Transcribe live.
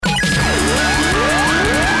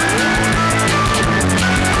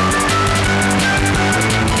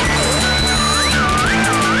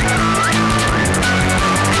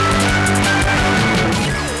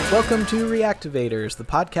Welcome to Reactivators, the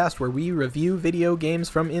podcast where we review video games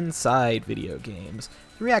from inside video games.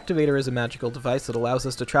 The Reactivator is a magical device that allows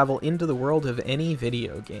us to travel into the world of any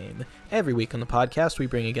video game. Every week on the podcast, we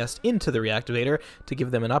bring a guest into the Reactivator to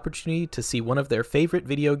give them an opportunity to see one of their favorite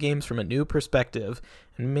video games from a new perspective,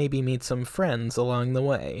 and maybe meet some friends along the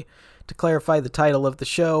way. To clarify the title of the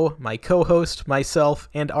show, my co-host, myself,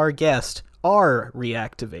 and our guest are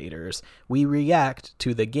Reactivators. We react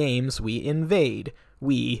to the games we invade.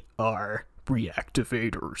 We are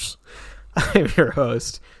Reactivators. I'm your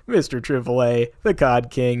host, Mr. AAA, the God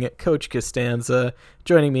King, Coach Costanza.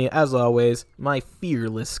 Joining me, as always, my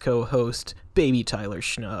fearless co-host, Baby Tyler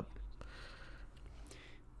Schnupp.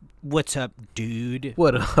 What's up, dude?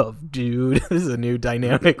 What up, dude? This is a new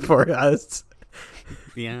dynamic for us.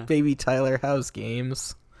 Yeah. Baby Tyler, how's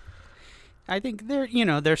games? I think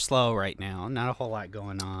they're slow right now. Not a whole lot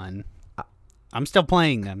going on. I'm still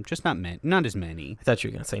playing them, just not as many. I thought you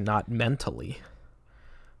were going to say not mentally.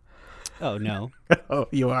 Oh, no. Oh,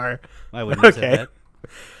 you are? I wouldn't have said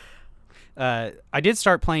that. I did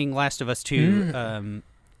start playing Last of Us 2, and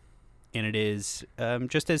it is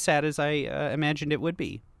just as sad as I imagined it would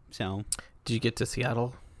be. So, did you get to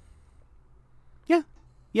Seattle? Yeah,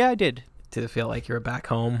 I did. Did it feel like you were back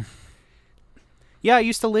home? Yeah, I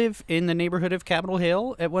used to live in the neighborhood of Capitol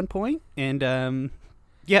Hill at one point, and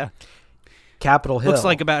yeah. Capitol Hill. Looks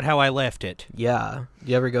like about how I left it. Yeah.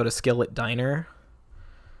 You ever go to Skillet Diner?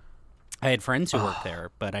 I had friends who worked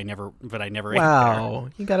there, but I never ate there. Wow,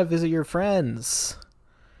 you gotta visit your friends.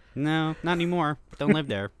 No, not anymore. Don't live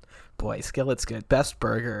there. Boy, Skillet's good. Best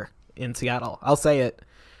burger in Seattle. I'll say it.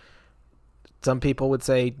 Some people would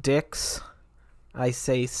say Dick's. I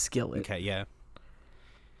say Skillet. Okay, yeah.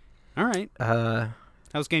 All right.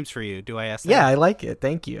 How's games for you? Do I ask that? Yeah, I like it.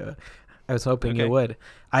 Thank you. I was hoping Okay. you would.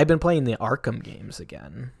 I've been playing the Arkham games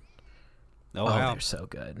again. Oh, wow. They're so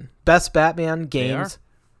good. Best Batman games.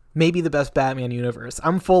 Maybe the best Batman universe.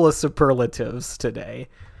 I'm full of superlatives today.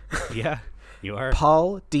 Yeah, you are.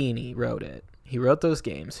 Paul Dini wrote it. He wrote those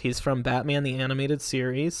games. He's from Batman the Animated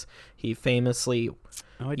Series. He famously...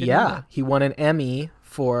 Oh, I didn't know that. He won an Emmy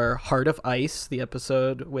for Heart of Ice, the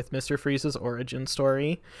episode with Mr. Freeze's origin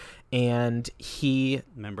story. And he...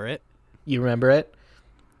 Remember it? You remember it?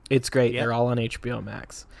 It's great. Yep. They're all on HBO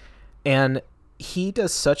Max. And he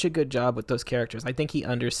does such a good job with those characters. I think he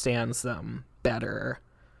understands them better.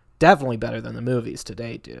 Definitely better than the movies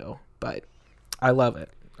today do. But I love it.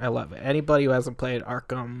 I love it. Anybody who hasn't played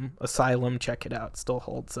Arkham Asylum, check it out. It still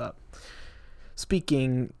holds up.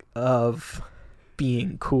 Speaking of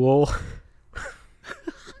being cool,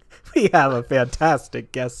 we have a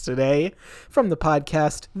fantastic guest today from the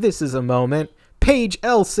podcast This Is a Moment. Paige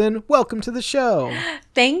Elson, welcome to the show.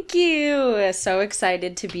 Thank you. So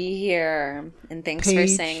excited to be here. And thanks for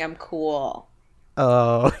saying I'm cool.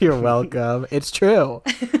 Oh, you're welcome. It's true.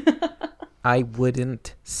 I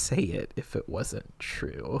wouldn't say it if it wasn't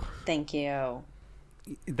true. Thank you.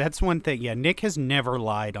 That's one thing. Yeah, Nick has never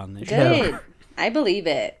lied on this show. Good. I believe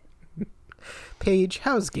it. Paige,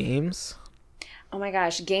 how's games? Oh my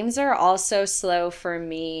gosh. Games are also slow for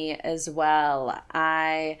me as well.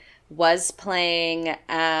 I was playing,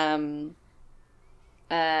 my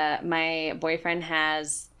boyfriend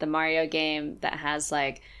has the Mario game that has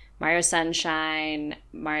like Mario Sunshine,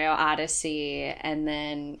 Mario Odyssey, and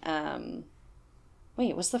then,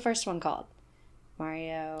 wait, what's the first one called?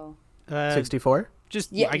 Mario... 64?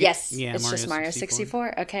 Yes, yeah, it's Mario just Mario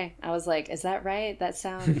 64. Okay, I was like, is that right? That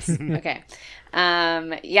sounds... okay.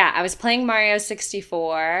 Yeah, I was playing Mario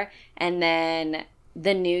 64, and then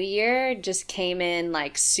the new year just came in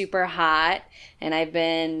like super hot, and I've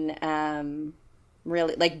been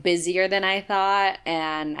really like busier than I thought,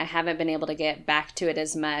 and I haven't been able to get back to it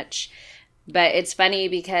as much. But it's funny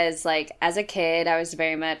because like as a kid I was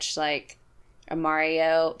very much like a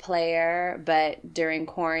Mario player, but during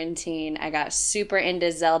quarantine I got super into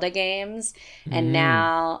Zelda games, and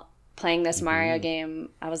now playing this Mario game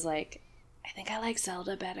I was like, I think I like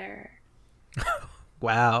Zelda better.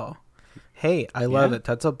 Wow. Hey, I love it.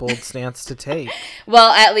 That's a bold stance to take.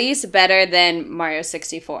 Well, at least better than Mario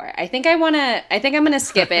 64. I think I'm going to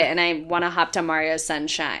skip it and I want to hop to Mario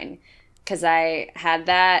Sunshine because I had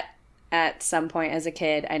that at some point as a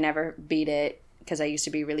kid. I never beat it because I used to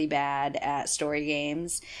be really bad at story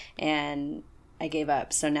games and I gave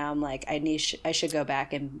up. So now I'm like, I should go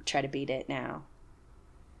back and try to beat it now.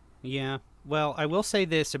 Yeah. Well, I will say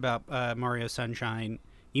this about Mario Sunshine.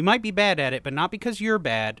 You might be bad at it, but not because you're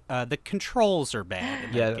bad. The controls are bad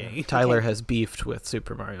in that game. Tyler has beefed with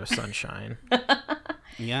Super Mario Sunshine.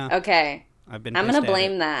 Yeah. Okay. I'm going to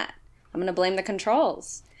blame that. I'm going to blame the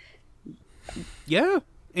controls. Yeah.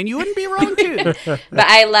 And you wouldn't be wrong, too. But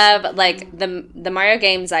I love, like, the Mario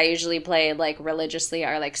games I usually play, like, religiously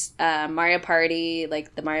are, like, Mario Party,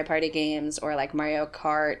 like, the Mario Party games, or, like, Mario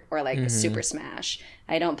Kart, or, like, Super Smash.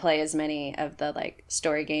 I don't play as many of the, like,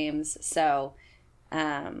 story games. So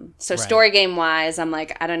story game-wise, I'm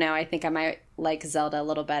like, I don't know. I think I might like Zelda a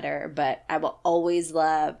little better. But I will always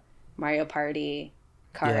love Mario Party,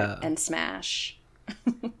 Kart, and Smash.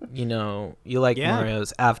 You know, you like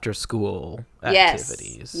Mario's after-school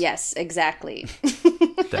activities. Yes, exactly. The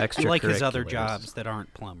extracurriculars. You like his other jobs that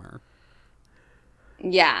aren't plumber.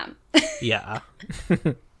 Yeah. Yeah.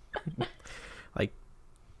 Like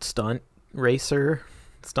stunt racer,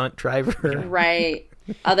 stunt driver. Right.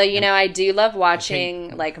 Although, you know, I do love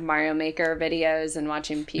watching, like, Mario Maker videos and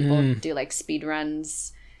watching people do, like, speed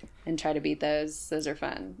runs and try to beat those. Those are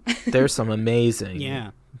fun. There's some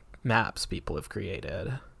amazing maps people have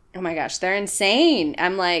created. Oh my gosh, they're insane.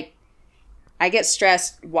 I'm like, I get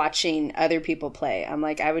stressed watching other people play. I'm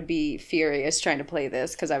like, I would be furious trying to play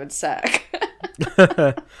this because I would suck.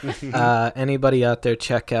 Anybody out there,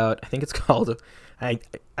 check out, I think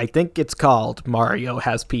it's called Mario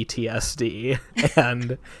Has PTSD.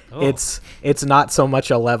 And it's not so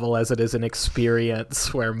much a level as it is an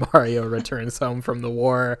experience where Mario returns home from the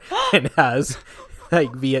war and has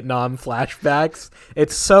like Vietnam flashbacks.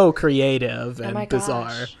 It's so creative and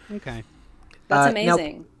bizarre. Okay. That's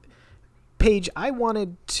amazing. Now, Paige, I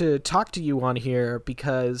wanted to talk to you on here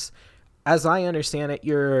because, as I understand it,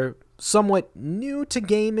 you're somewhat new to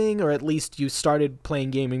gaming, or at least you started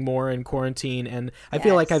playing gaming more in quarantine, and I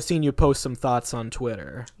feel like I've seen you post some thoughts on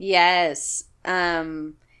Twitter. Yes.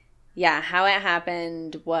 Yeah, how it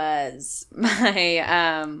happened was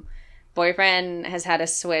my boyfriend has had a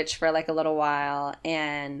Switch for like a little while,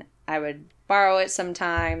 and I would borrow it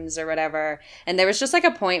sometimes or whatever. And there was just like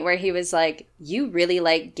a point where he was like, you really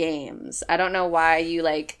like games. I don't know why you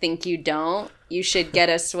like think you don't. You should get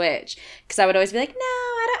a Switch. Because I would always be like, no,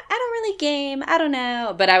 I don't really game. I don't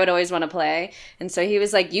know. But I would always want to play. And so he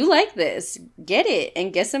was like, you like this. Get it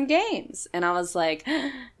and get some games. And I was like,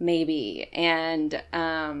 maybe. And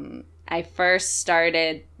I first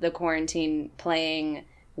started the quarantine playing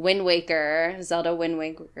Zelda Wind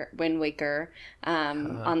Waker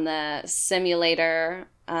on the simulator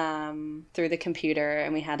through the computer,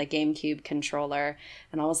 and we had a GameCube controller,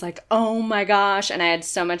 and I was like, oh my gosh, and I had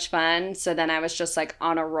so much fun. So then I was just like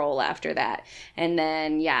on a roll after that, and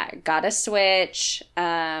then got a Switch,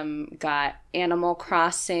 got Animal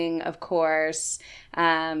Crossing, of course,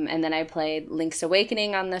 and then I played Link's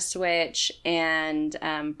Awakening on the Switch and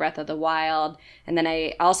Breath of the Wild, and then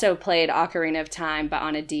I also played Ocarina of Time but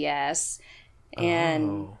on a DS.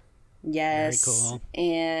 And yes, very cool.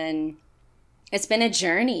 And it's been a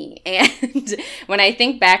journey. And when I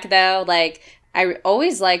think back, though, like, I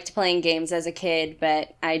always liked playing games as a kid,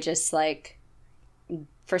 but I just, like,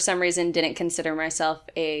 for some reason didn't consider myself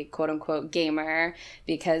a quote-unquote gamer,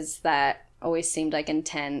 because that always seemed, like,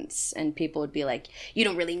 intense, and people would be like, you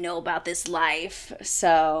don't really know about this life.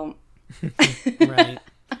 So right.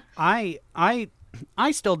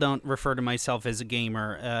 I still don't refer to myself as a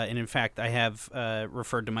gamer, and in fact, I have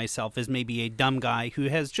referred to myself as maybe a dumb guy who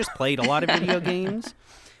has just played a lot of video games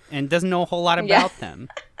and doesn't know a whole lot about them.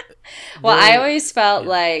 Well, I always felt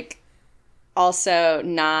like also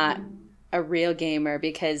not a real gamer,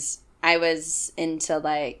 because I was into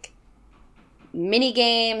like mini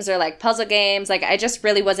games or like puzzle games. Like, I just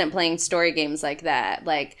really wasn't playing story games like that.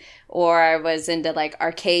 Like, or I was into like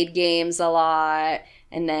arcade games a lot.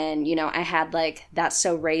 And then, you know, I had, like, That's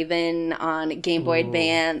So Raven on Game Boy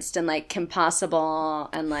Advanced, and, like, Kim Possible,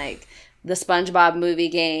 and, like, the SpongeBob movie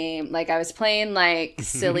game. Like, I was playing, like,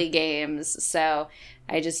 silly games. So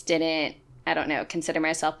I just didn't, I don't know, consider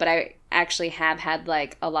myself. But I actually have had,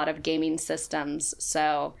 like, a lot of gaming systems.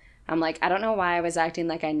 So I'm like, I don't know why I was acting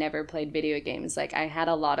like I never played video games. Like, I had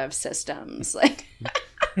a lot of systems. Like,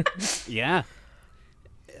 yeah.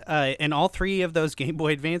 And all three of those Game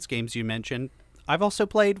Boy Advance games you mentioned, I've also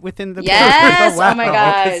played within the yes. Wow. Oh my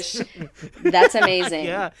gosh, that's amazing.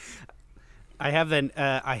 Yeah, I have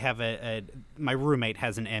my roommate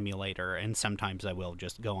has an emulator, and sometimes I will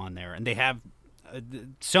just go on there, and they have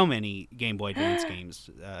so many Game Boy Advance games.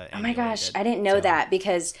 Oh my gosh, I didn't know that,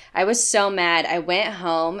 because I was so mad. I went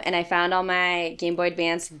home and I found all my Game Boy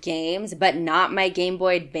Advance games, but not my Game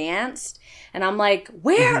Boy Advanced, and I'm like,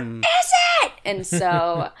 where is it? And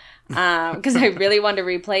so. Because I really wanted to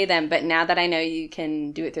replay them, but now that I know you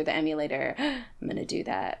can do it through the emulator, I'm gonna do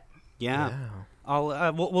that. Yeah.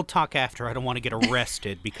 I'll we'll talk after. I don't want to get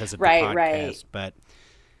arrested because of the podcast, but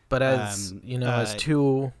as you know, as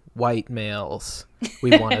two white males,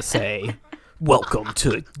 we want to say Welcome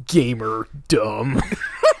to Gamer Dumb.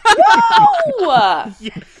 No!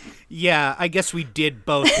 Yeah, I guess we did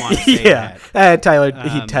both want to say that. Tyler,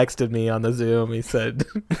 he texted me on the Zoom. He said,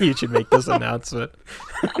 you should make this announcement.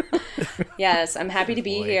 Yes, I'm happy to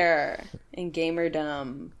be here in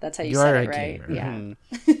Gamerdom. That's how you are said a it, right? gamer.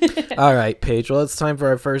 Yeah. All right, Paige. Well, it's time for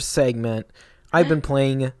our first segment. I've been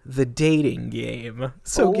playing the dating game,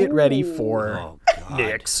 so get ready for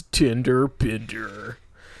Nick's Tinder Bender.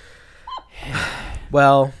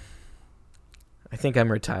 Well, I think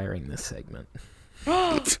I'm retiring this segment.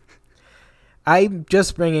 I'm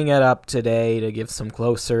just bringing it up today to give some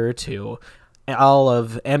closer to all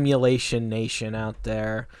of Emulation Nation out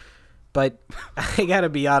there. But I gotta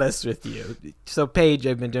be honest with you. So, Paige,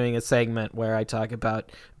 I've been doing a segment where I talk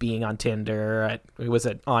about being on Tinder. I was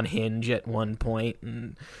on Hinge at one point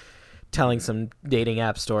and telling some dating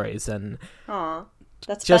app stories. And Aw,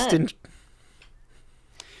 that's just fun.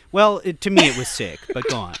 Well, to me it was sick, but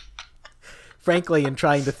go on. Frankly, in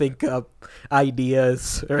trying to think up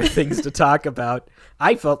ideas or things to talk about,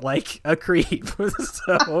 I felt like a creep.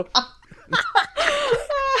 So...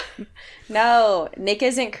 No, Nick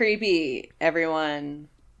isn't creepy, everyone.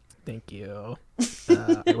 Thank you.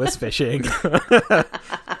 I was fishing.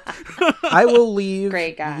 I will leave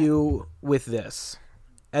you with this.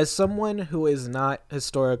 As someone who is not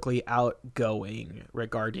historically outgoing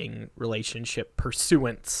regarding relationship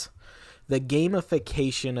pursuance, the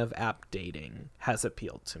gamification of app dating has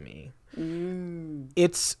appealed to me.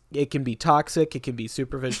 It can be toxic, it can be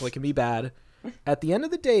superficial, it can be bad. At the end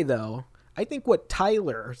of the day, though, I think what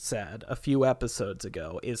Tyler said a few episodes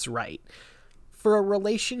ago is right. For a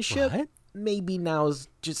relationship, maybe now's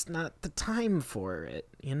just not the time for it,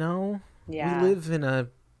 you know? Yeah. We live in a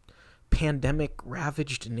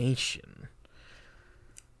pandemic-ravaged nation.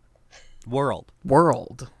 World.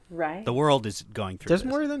 Right. The world is going through There's this.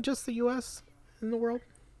 more than just the U.S. in the world?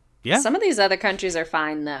 Yeah. Some of these other countries are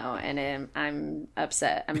fine, though, and I'm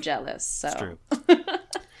upset. I'm jealous. So. It's true.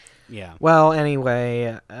 Yeah. Well,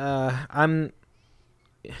 anyway, shout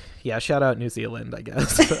out New Zealand, I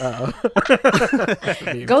guess.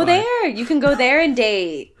 Go there. You can go there and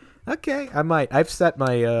date. Okay, I might. I've set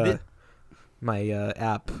my my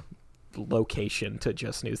app location to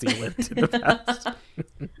just New Zealand in the past.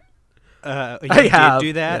 You I did have,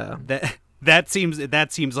 do that? yeah. That seems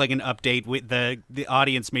like an update with the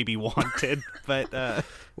audience maybe wanted, but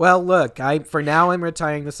Well, look, for now I'm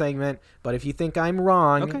retiring the segment, but if you think I'm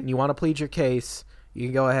wrong and you want to plead your case, you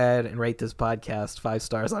can go ahead and rate this podcast 5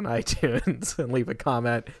 stars on iTunes and leave a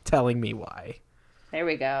comment telling me why. There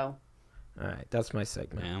we go. All right, that's my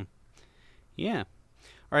segment. yeah.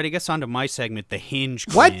 All right, I guess on to my segment, the Hinge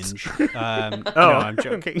What? Cringe. No, I'm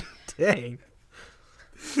joking. Dang.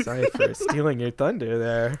 Sorry for stealing your thunder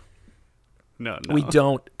there. No. We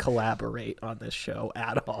don't collaborate on this show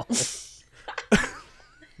at all.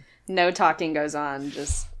 No talking goes on.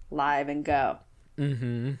 Just live and go.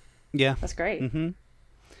 Mm-hmm. Yeah. That's great. Mm-hmm.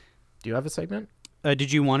 Do you have a segment?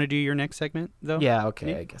 Did you want to do your next segment, though? Yeah,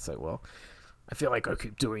 okay, I guess I will. I feel like I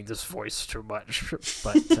keep doing this voice too much,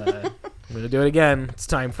 but I'm going to do it again. It's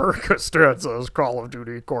time for Costanza's Call of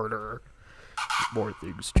Duty Corner. The more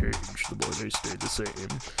things change, the more they stay the same.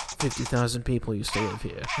 50,000 people used to live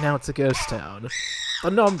here. Now it's a ghost town.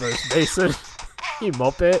 The numbers, Mason. You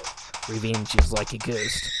muppet. Revenge is like a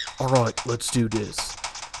ghost. Alright, let's do this.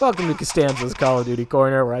 Welcome to Costanza's Call of Duty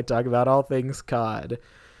Corner, where I talk about all things COD.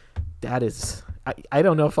 That is... I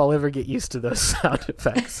don't know if I'll ever get used to those sound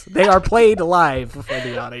effects. They are played live for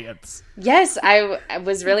the audience. Yes, I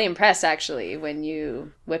was really impressed, actually, when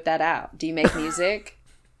you whipped that out. Do you make music?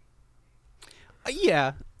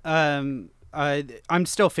 Yeah. I'm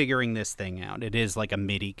still figuring this thing out. It is like a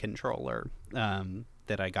MIDI controller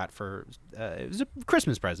that I got for... it was a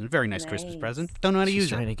Christmas present. Very nice Christmas present. Don't know how to use it.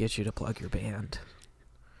 She's trying to get you to plug your band.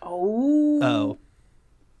 Oh.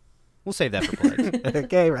 We'll save that for plugs.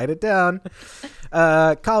 Okay, write it down.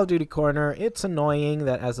 Call of Duty Corner. It's annoying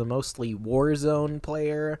that as a mostly Warzone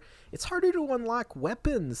player, it's harder to unlock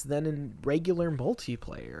weapons than in regular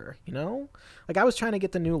multiplayer, you know? Like, I was trying to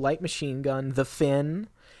get the new light machine gun, the Finn,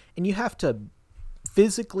 and you have to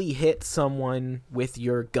physically hit someone with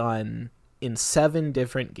your gun in 7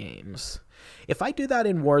 different games. If I do that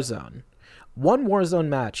in Warzone, one Warzone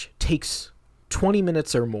match takes 20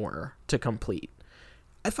 minutes or more to complete.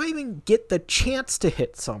 If I even get the chance to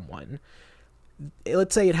hit someone,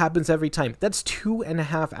 let's say it happens every time, that's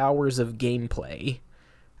 2.5 hours of gameplay.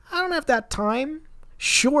 I don't have that time.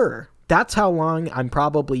 Sure, that's how long I'm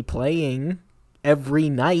probably playing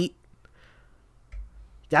every night.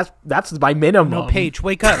 That's my minimum. No, Paige,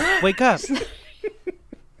 wake up. Wake up.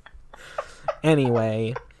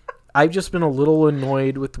 Anyway, I've just been a little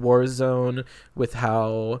annoyed with Warzone, with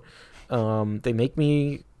how they make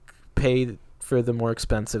me pay for the more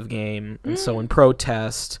expensive game. And so in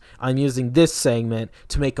protest, I'm using this segment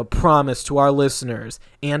to make a promise to our listeners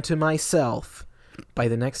and to myself by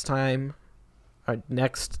the next time our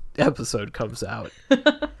next episode comes out.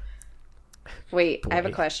 Wait, Boy. I have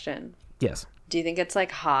a question. Yes. Do you think it's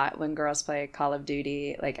like hot when girls play Call of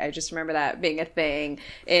Duty? Like, I just remember that being a thing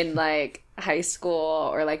in like high school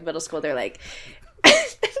or like middle school. They're like,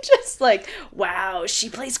 just like, wow, she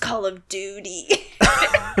plays Call of Duty.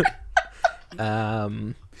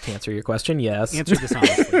 To answer your question, yes. Answer this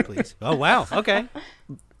honestly, please. Oh, wow. Okay.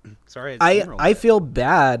 Sorry. I feel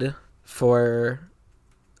bad for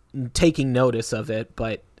taking notice of it,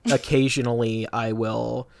 but occasionally I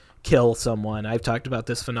will kill someone. I've talked about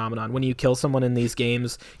this phenomenon. When you kill someone in these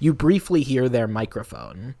games, you briefly hear their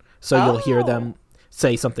microphone. So you'll hear them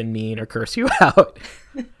say something mean or curse you out.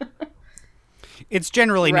 It's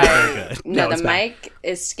generally not very good. No, the bad. mic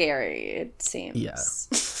is scary, it seems. Yeah.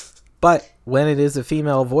 But when it is a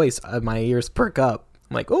female voice, my ears perk up.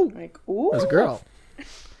 I'm like, oh, Like, ooh. there's a girl.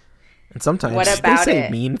 And sometimes What they about say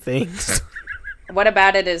it? mean things. What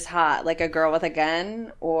about it is hot? Like a girl with a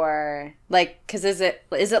gun? Or like, because is it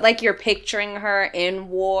like you're picturing her in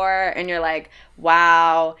war and you're like,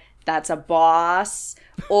 wow, that's a boss?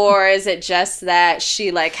 Or is it just that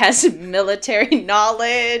she like has military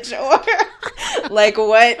knowledge? Or like,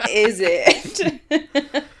 what is it?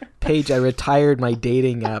 Paige, I retired my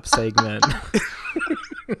dating app segment.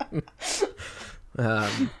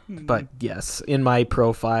 But yes, in my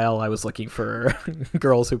profile, I was looking for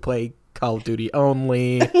girls who play Call of Duty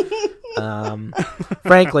only.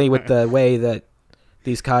 Frankly, with the way that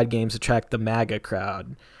these COD games attract the MAGA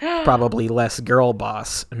crowd, probably less girl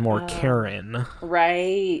boss and more Karen.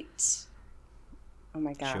 Right. Oh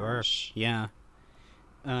my gosh. Sure. Yeah.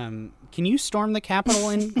 Can you storm the Capitol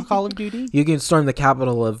in Call of Duty? You can storm the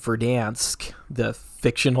capital of Verdansk, the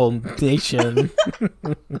fictional nation.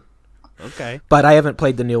 Okay. But I haven't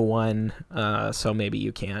played the new one, so maybe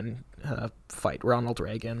you can fight Ronald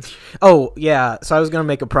Reagan. Oh, yeah, so I was going to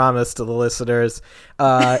make a promise to the listeners.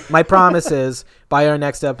 My promise is, by our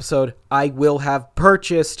next episode, I will have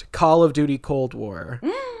purchased Call of Duty Cold War.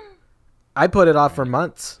 I put it off for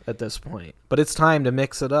months at this point, but it's time to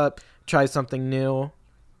mix it up, try something new.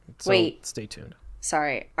 So Wait. stay tuned.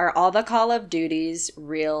 Sorry. Are all the Call of Duties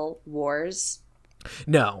real wars?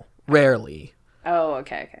 No, rarely. Oh,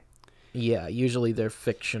 okay. Yeah, usually they're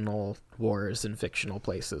fictional wars in fictional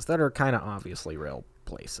places that are kind of obviously real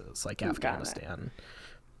places, like Afghanistan.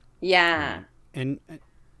 Yeah. And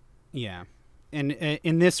yeah. And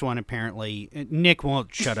in this one, apparently, Nick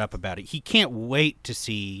won't shut up about it. He can't wait to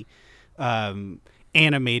see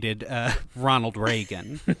animated Ronald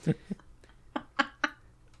Reagan.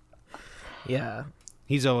 Yeah.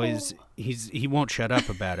 He's always he won't shut up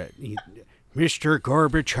about it. Mr.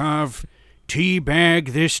 Gorbachev,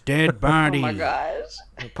 teabag this dead body. Oh my gosh.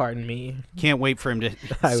 Pardon me. Can't wait for him to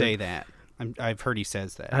say that. I've heard he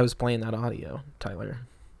says that. I was playing that audio, Tyler.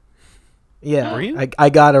 Yeah, Were you? I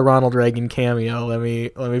got a Ronald Reagan cameo. Let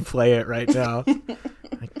me play it right now.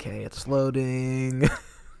 Okay, it's loading.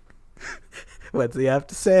 What's he have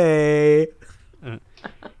to say?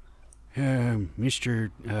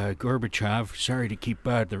 Mr. Gorbachev, sorry to keep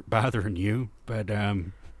bothering you, but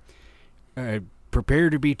prepare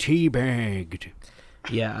to be teabagged.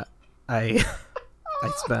 Yeah, I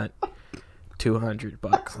spent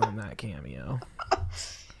 $200 on that cameo.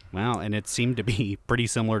 Wow, and it seemed to be pretty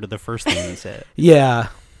similar to the first thing he said. Yeah,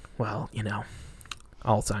 well,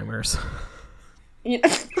 Alzheimer's.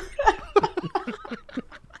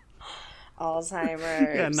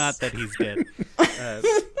 Alzheimer's. Yeah, not that he's dead.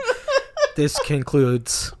 This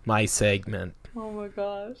concludes my segment. Oh my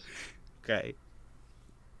gosh. Okay.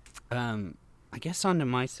 I guess on to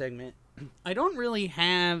my segment. I don't really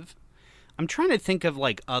have... I'm trying to think of,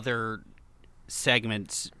 like, other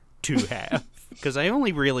segments to have. Because I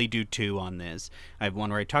only really do two on this. I have one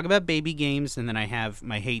where I talk about baby games, and then I have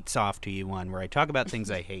my Hate's Off to You one, where I talk about things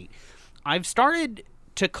I hate. I've started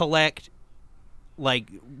to collect, like,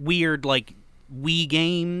 weird, like, Wii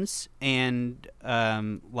games and,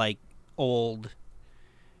 like, old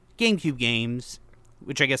GameCube games,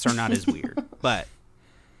 which I guess are not as weird. But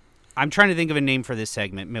I'm trying to think of a name for this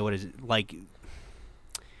segment. What is it? Like,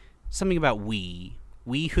 something about Wii.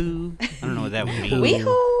 Wii-hoo? I don't know what that would mean.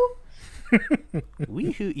 Weehoo!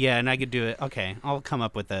 Weehoo. Yeah, and I could do it. Okay, I'll come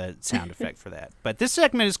up with a sound effect for that. But this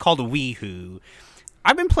segment is called Weehoo.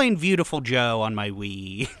 I've been playing Beautiful Joe on my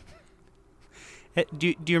Wii. Do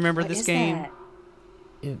you remember this game?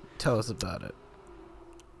 Tell us about it.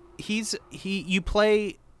 You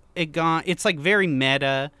play it's like very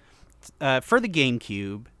meta for the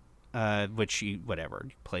GameCube, which you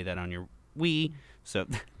play that on your Wii, so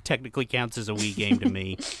technically counts as a Wii game to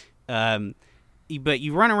me. But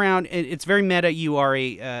you run around. It's very meta. You are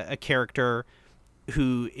a character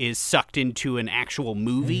who is sucked into an actual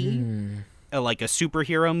movie, like a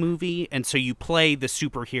superhero movie, and so you play the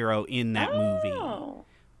superhero in that movie.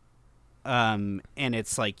 And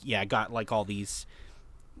it's like, got like all these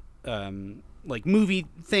like movie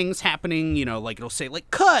things happening, like it'll say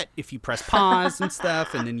like cut if you press pause and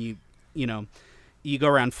stuff, and then you go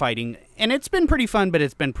around fighting, and it's been pretty fun, but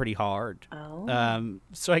it's been pretty hard.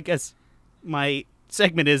 So I guess my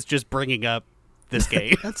segment is just bringing up this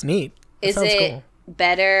game. That's neat. Is it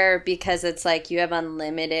better because it's like you have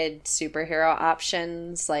unlimited superhero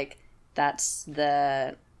options? Like that's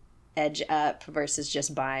the edge up versus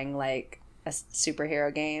just buying like a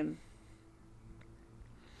superhero game?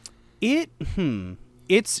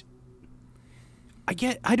 It's I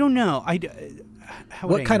don't know.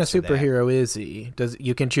 What kind of superhero is he?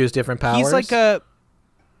 You can choose different powers? He's like so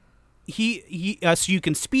you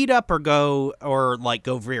can speed up or go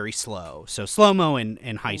very slow. So slow-mo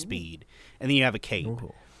and high speed. And then you have a cape.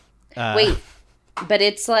 Wait, but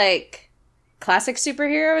it's like classic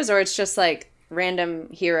superheroes, or it's just like random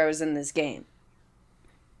heroes in this game?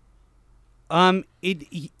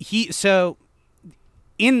 So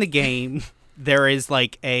in the game there is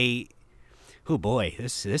like a oh boy,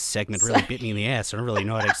 this segment really bit me in the ass. I don't really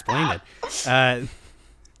know how to explain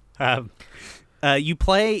it. You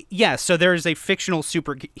play, so there is a fictional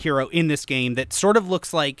superhero in this game that sort of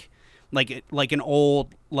looks like an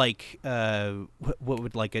old what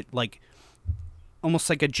would almost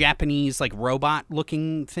like a Japanese like robot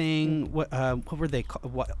looking thing. What were they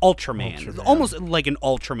called? Ultraman. Almost like an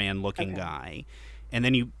Ultraman looking guy. And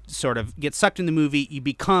then you sort of get sucked in the movie. You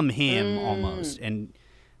become him almost, and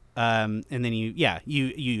then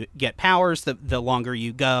you get powers the longer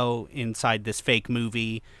you go inside this fake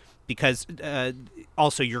movie, because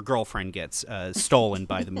also your girlfriend gets stolen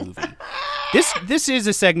by the movie. This is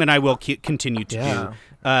a segment I will continue to do,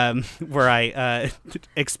 where I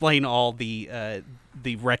explain all the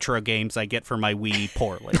retro games I get for my Wii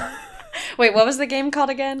poorly. Wait, what was the game called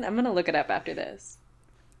again? I'm gonna look it up after this.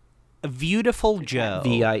 Beautiful Joe.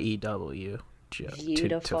 VIEW.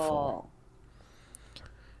 Beautiful.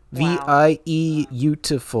 VIE-utiful.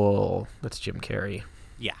 That's Jim Carrey.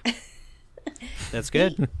 Yeah. That's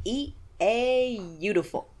good.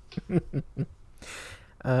 Beautiful.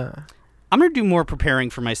 I'm going to do more preparing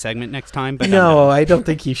for my segment next time. But no, I don't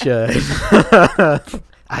think you should.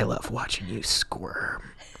 I love watching you squirm.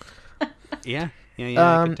 Yeah,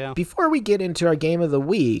 I can tell. Before we get into our game of the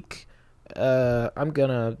week, I'm going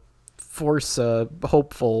to force a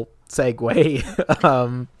hopeful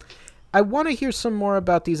segue. I want to hear some more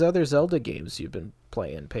about these other Zelda games you've been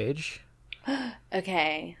playing, Paige.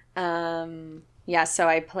 Okay. So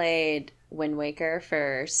I played Wind Waker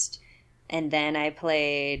first, and then I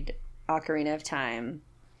played Ocarina of Time,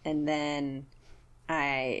 and then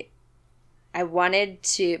I wanted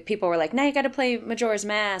to, people were like, now you got to play Majora's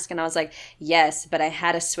Mask, and I was like, yes, but I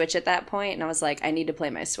had a Switch at that point, and I was like, I need to play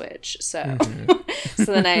my Switch, so so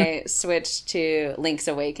then I switched to Link's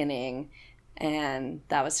Awakening, and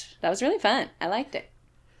that was really fun. I liked it.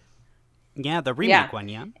 Yeah, the remake one,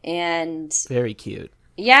 yeah. And very cute.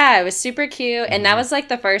 Yeah, it was super cute. And that was like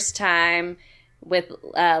the first time with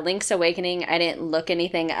Link's Awakening I didn't look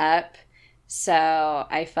anything up. So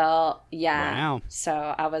I felt, Wow. So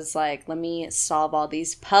I was like, let me solve all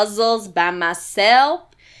these puzzles by myself.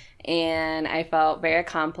 And I felt very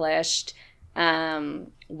accomplished.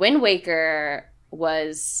 Wind Waker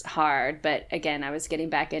was hard, but again, I was getting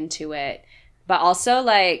back into it. But also,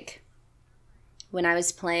 like, when I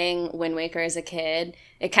was playing Wind Waker as a kid,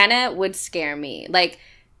 it kind of would scare me. Like,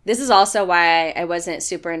 this is also why I wasn't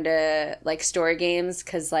super into, like, story games,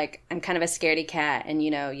 because, like, I'm kind of a scaredy cat, and,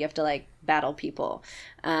 you have to, like, battle people.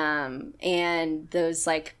 And those,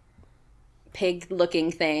 like,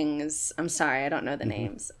 pig-looking things, I'm sorry, I don't know the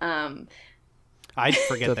names. I'd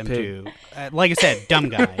forget them too. Like I said, dumb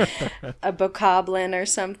guy. A bokoblin or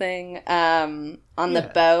something on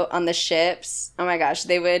the boat, on the ships. Oh my gosh,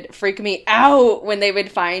 they would freak me out when they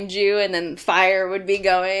would find you, and then fire would be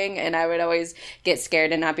going, and I would always get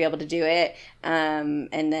scared and not be able to do it. And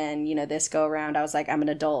then, this go around, I was like, I'm an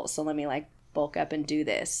adult, so let me like bulk up and do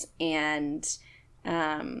this. And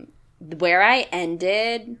where I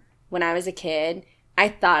ended when I was a kid, I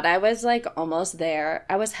thought I was, like, almost there.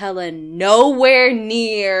 I was hella nowhere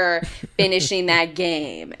near finishing that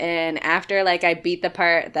game. And after, like, I beat the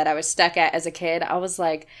part that I was stuck at as a kid, I was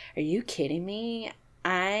like, are you kidding me?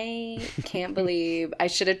 I can't believe I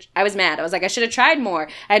was mad. I was like, I should have tried more.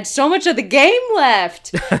 I had so much of the game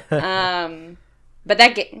left. But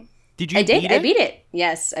that game, Did you? I did. Beat I it? beat it.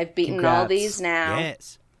 Yes, I've beaten all Congrats. these now.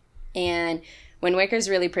 Yes. And Wind Waker's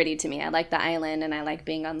really pretty to me. I like the island and I like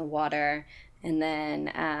being on the water. And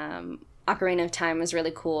then Ocarina of Time was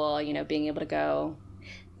really cool. You know, being able to go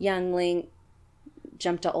young Link,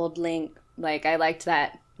 jump to old Link. Like, I liked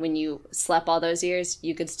that when you slept all those years,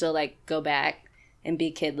 you could still like go back and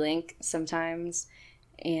be Kid Link sometimes.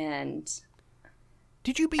 And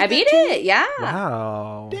Did you beat? I that beat too? it. Yeah.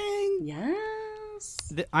 Wow. Dang.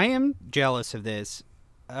 Yes. I am jealous of this,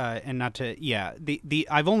 and not to. Yeah, the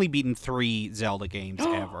I've only beaten 3 Zelda games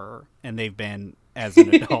ever, and they've been as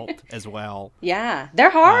an adult as well. Yeah.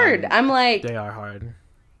 They're hard. Um, They are hard.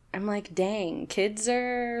 I'm like, dang, kids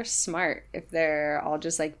are smart if they're all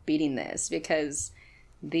just like beating this, because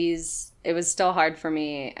it was still hard for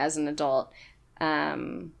me as an adult.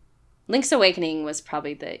 Link's Awakening was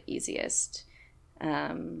probably the easiest.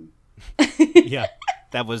 Yeah,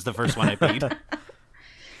 that was the first one I beat.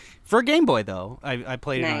 For a Game Boy, though, I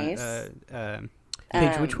played Nice. it on.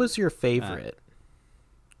 Paige, which was your favorite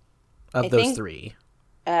of I those think- 3?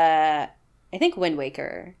 I think Wind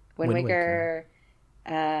Waker. Wind Wind Waker.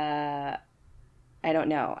 I don't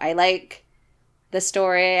know. I like the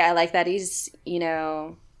story. I like that he's, you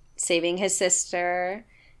know, saving his sister.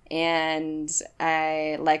 And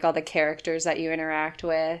I like all the characters that you interact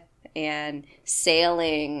with. And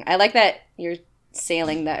sailing. I like that you're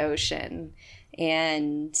sailing the ocean.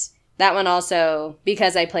 And that one also,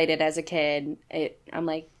 because I played it as a kid, I'm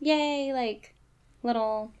like, yay, like,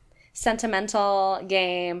 little sentimental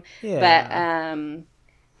game. Yeah.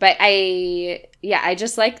 But I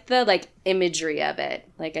just like the like imagery of it.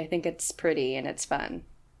 Like, I think it's pretty and it's fun.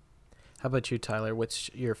 How about you, Tyler? What's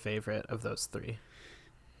your favorite of those 3?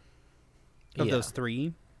 Of Yeah. those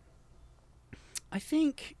 3, I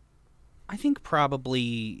think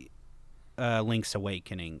probably Link's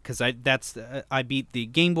Awakening, because I beat the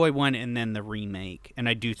Game Boy one and then the remake, and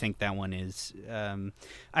I do think that one is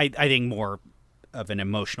I think more of an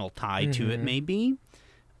emotional tie to it, maybe,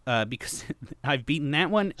 because I've beaten that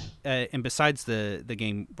one, and besides the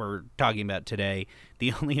game we're talking about today,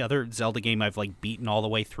 the only other Zelda game I've like beaten all the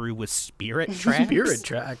way through was Spirit Tracks. Spirit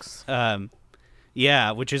Tracks.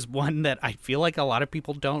 Yeah, which is one that I feel like a lot of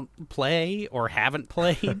people don't play or haven't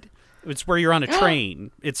played. It's where you're on a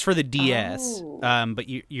train. It's for the DS, Oh. but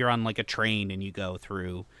you're on like a train and you go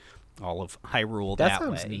through all of Hyrule That that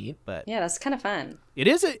sounds way. neat. But Yeah, that's kind of fun. it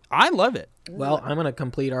is. I love it. Well, I'm going to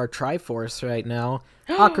complete our Triforce right now.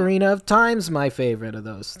 Ocarina of Time's my favorite of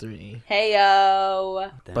those 3.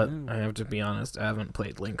 Heyo. But I have to be honest, I haven't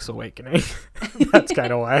played Link's Awakening. That's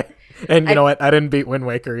kind of why. And you know what? I didn't beat Wind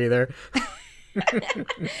Waker either.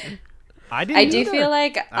 I didn't. I do either. feel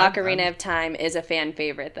like I'm- Ocarina of Time is a fan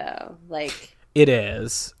favorite, though. Like, It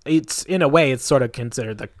is. It's, in a way, it's sort of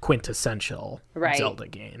considered the quintessential Right. Zelda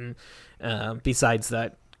game. Besides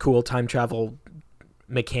that cool time travel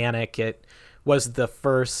mechanic, it was the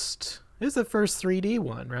first 3D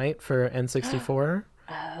one, right? For N64?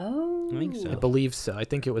 oh. I think so. I believe so. I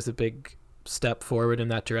think it was a big step forward in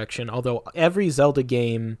that direction. Although every Zelda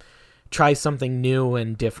game tries something new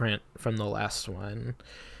and different from the last one.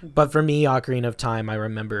 But for me, Ocarina of Time, I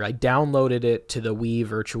remember I downloaded it to the Wii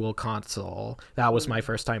Virtual Console. That was my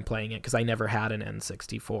first time playing it because I never had an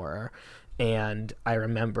N64. And I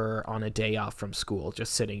remember on a day off from school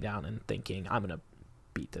just sitting down and thinking, I'm going to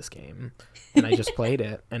beat this game. And I just played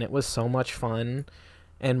it. And it was so much fun.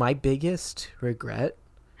 And my biggest regret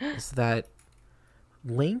is that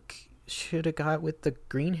Link should have got with the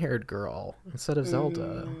green-haired girl instead of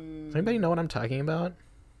Zelda. Does anybody know what I'm talking about?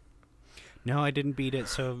 No, I didn't beat it,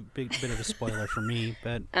 so bit of a spoiler for me.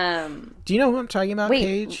 But Do you know who I'm talking about, Wait,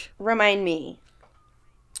 Paige? remind me.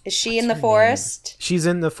 Is she in the her name? forest? She's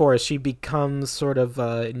in the forest. She becomes sort of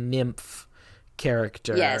a nymph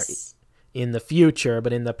character Yes. in the future,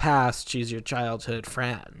 but in the past, she's your childhood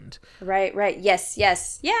friend. Right. Yes.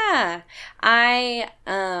 Yeah. I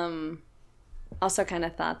also kind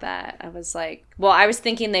of thought that. I was like, well, I was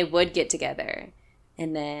thinking they would get together,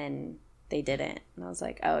 and then they didn't. And I was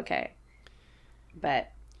like, oh, okay.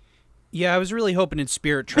 But yeah, I was really hoping in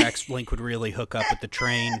Spirit Tracks Link would really hook up with the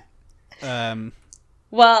train.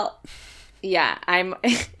 well, yeah,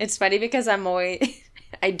 it's funny because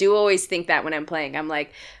I do always think that when I'm playing. I'm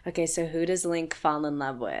like, okay, so who does Link fall in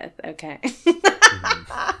love with? Okay.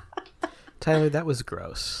 Tyler, that was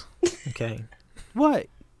gross. Okay. What?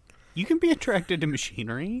 You can be attracted to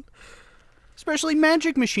machinery, especially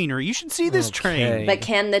magic machinery. You should see this train. Okay. But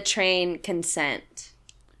can the train consent?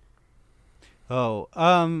 Oh,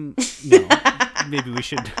 no. Maybe we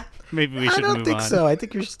should move on. I don't think so. I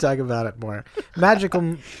think we should talk about it more.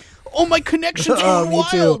 Magical. Oh, my connection's Oh, going me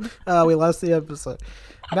wild. too. We lost the episode.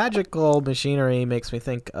 Magical machinery makes me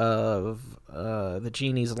think of the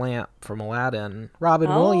genie's lamp from Aladdin. Robin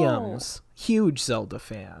Williams, huge Zelda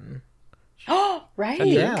fan. Oh, right.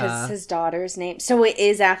 Yeah. Because his daughter's name. So it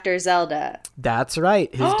is after Zelda. That's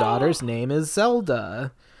right. His daughter's name is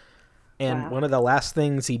Zelda. And Wow. one of the last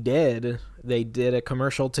things he did, they did a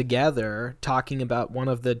commercial together talking about one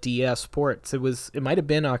of the DS ports. It might have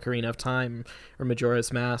been Ocarina of Time or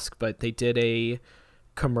Majora's Mask, but they did a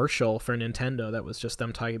commercial for Nintendo that was just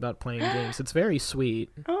them talking about playing games. It's very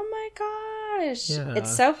sweet. Oh my gosh. Yeah.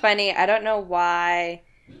 It's so funny. I don't know why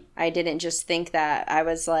I didn't just think that. I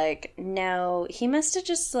was like, no, he must have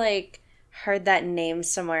just like heard that name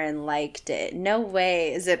somewhere and liked it. No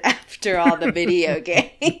way is it after all the video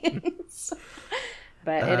games.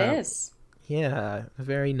 But it is. Yeah,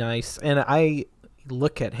 very nice. And I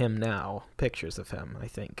look at him now, pictures of him, I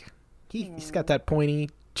think. He's got that pointy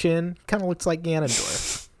chin. Kind of looks like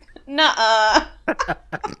Ganondorf. Nuh-uh.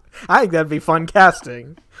 I think that'd be fun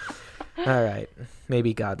casting. All right.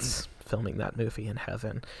 Maybe God's filming that movie in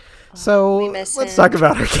heaven. So we miss let's him. talk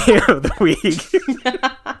about our game of the week.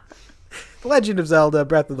 The Legend of Zelda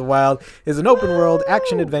Breath of the Wild is an open-world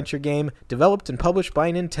action-adventure game developed and published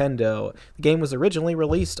by Nintendo. The game was originally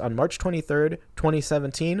released on March 23rd,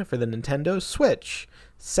 2017 for the Nintendo Switch.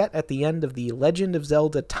 Set at the end of the Legend of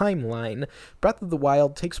Zelda timeline, Breath of the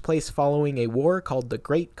Wild takes place following a war called the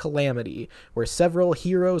Great Calamity, where several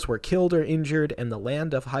heroes were killed or injured and the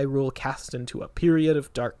land of Hyrule cast into a period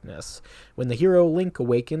of darkness. When the hero Link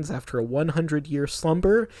awakens after a 100-year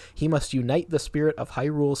slumber, he must unite the spirit of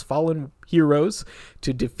Hyrule's fallen heroes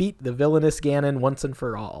to defeat the villainous Ganon once and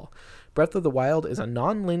for all. Breath of the Wild is a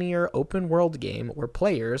non-linear open-world game where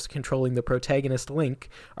players, controlling the protagonist Link,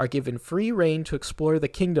 are given free reign to explore the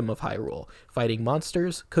kingdom of Hyrule, fighting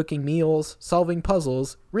monsters, cooking meals, solving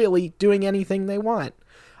puzzles, really doing anything they want.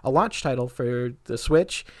 A launch title for the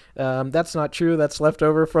Switch. That's not true. That's left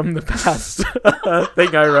over from the past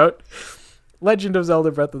thing I wrote. Legend of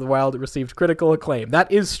Zelda Breath of the Wild received critical acclaim.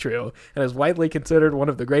 That is true, and is widely considered one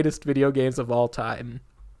of the greatest video games of all time.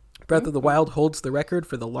 Breath of the Wild holds the record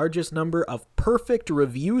for the largest number of perfect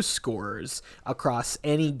review scores across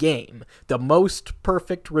any game. The most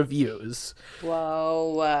perfect reviews.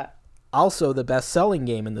 Whoa. Also the best-selling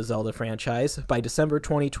game in the Zelda franchise. By December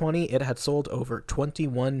 2020, it had sold over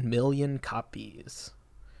 21 million copies.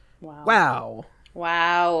 Wow.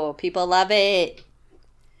 Wow. People love it.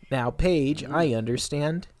 Now, Paige, I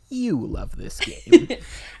understand you love this game.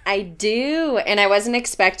 I do. And I wasn't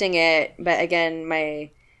expecting it. But again,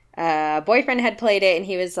 my boyfriend had played it and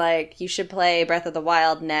he was like, you should play Breath of the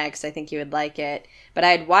Wild next. I think you would like it. But I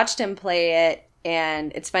had watched him play it.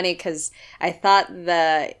 And it's funny because I thought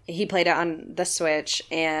he played it on the Switch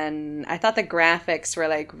and I thought the graphics were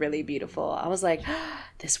like really beautiful. I was like,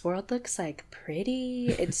 this world looks like pretty.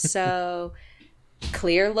 It's so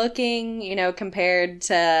clear looking, compared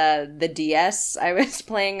to the DS I was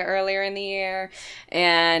playing earlier in the year.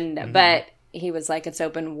 And, but he was like, it's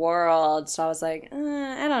open world. So I was like,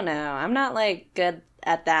 I don't know. I'm not like good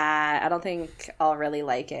at that. I don't think I'll really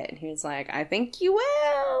like it. And he was like, I think you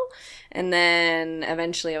will. And then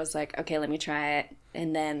eventually I was like, okay, let me try it.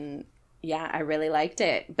 And then, yeah, I really liked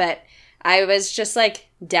it. But I was just like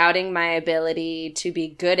doubting my ability to be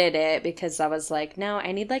good at it because I was like, no,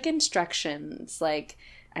 I need like instructions. Like,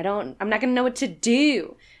 I'm not going to know what to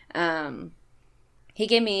do. He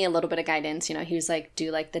gave me a little bit of guidance. He was like,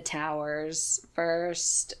 do like the towers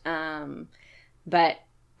first. But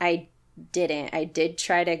I didn't. I did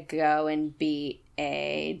try to go and beat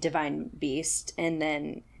a divine beast and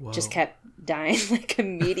then just kept dying like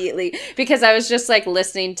immediately because I was just like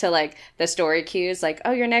listening to like the story cues like,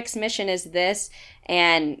 oh, your next mission is this.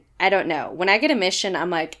 And I don't know. When I get a mission, I'm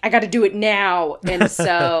like, I got to do it now. And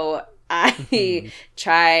so I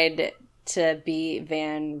tried to beat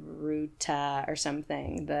Van Ruta or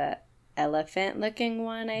something, the elephant looking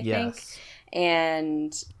one, I think.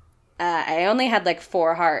 And I only had like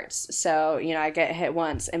 4 hearts. So, I get hit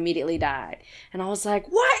once, immediately died. And I was like,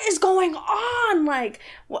 what is going on? Like,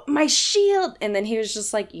 my shield. And then he was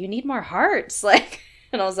just like, you need more hearts. Like,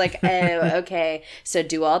 and I was like, oh, okay. So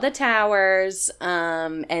do all the towers.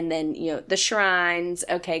 And then, the shrines.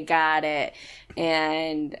 Okay, got it.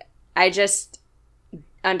 And I just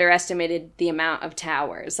underestimated the amount of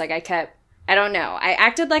towers. Like, I kept I don't know. I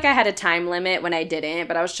acted like I had a time limit when I didn't,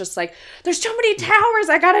 but I was just like, there's too many towers.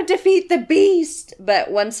 I gotta defeat the beast.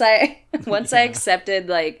 But once I accepted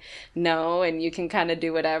like, no, and you can kind of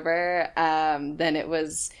do whatever, then it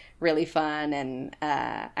was really fun, and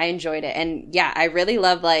I enjoyed it. And yeah, I really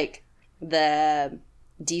love like the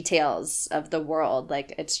details of the world.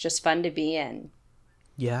 Like, it's just fun to be in.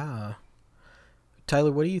 Yeah.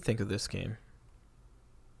 Tyler, what do you think of this game?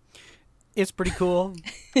 It's pretty cool.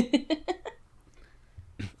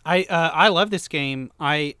 I love this game.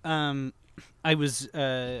 I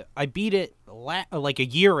beat it like a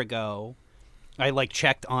year ago. I like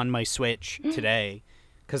checked on my Switch today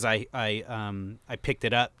because I picked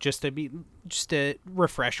it up just to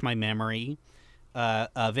refresh my memory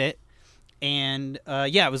of it. And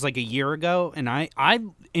yeah, it was like a year ago, and I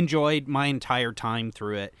enjoyed my entire time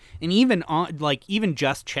through it. And even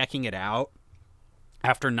just checking it out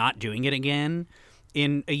after not doing it again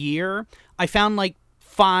in a year, I found like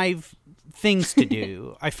 5 things to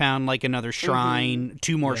do. I found like another shrine,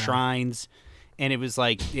 2 more shrines, and it was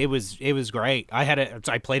like it was great.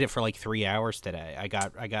 I played it for like 3 hours today.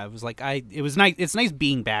 It was nice. It's nice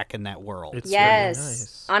being back in that world. It's yes. really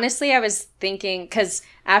nice. Honestly, I was thinking, because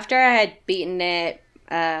after I had beaten it,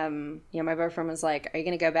 my boyfriend was like, are you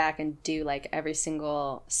going to go back and do like every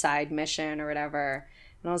single side mission or whatever?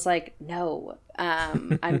 And I was like, no,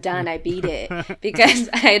 I'm done. I beat it, because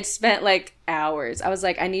I had spent like hours. I was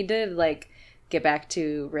like, I need to like get back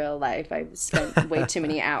to real life. I've spent way too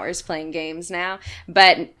many hours playing games now.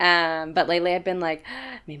 But lately I've been like,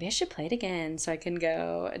 maybe I should play it again so I can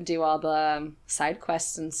go do all the side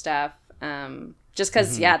quests and stuff. Just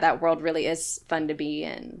because, that world really is fun to be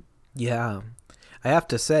in. Yeah. I have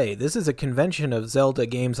to say, this is a convention of Zelda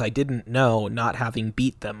games I didn't know, not having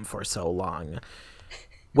beat them for so long.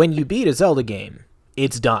 When you beat a Zelda game,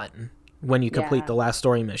 it's done when you complete the last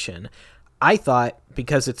story mission. I thought,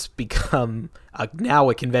 because it's become now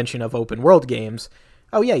a convention of open world games,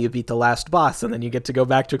 oh yeah, you beat the last boss and then you get to go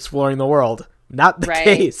back to exploring the world. Not the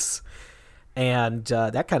case. And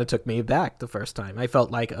that kind of took me back the first time. I felt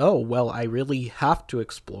like, oh, well, I really have to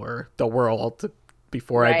explore the world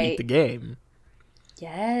before I beat the game.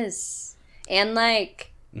 Yes. And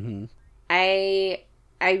like, I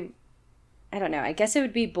don't know. I guess it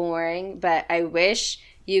would be boring, but I wish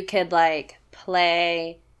you could like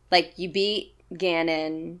play, like you beat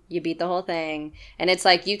Ganon, you beat the whole thing, and it's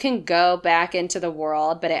like you can go back into the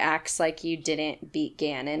world, but it acts like you didn't beat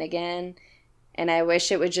Ganon again. And I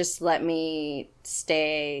wish it would just let me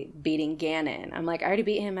stay beating Ganon. I'm like, I already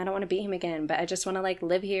beat him. I don't want to beat him again, but I just want to like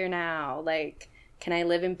live here now. Like, can I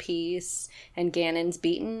live in peace? And Ganon's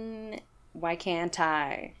beaten. Why can't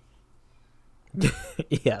I?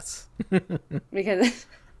 Yes.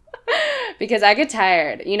 because I get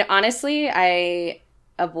tired. You know, honestly, I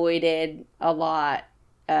avoided a lot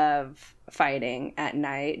of fighting at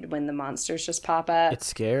night when the monsters just pop up. It's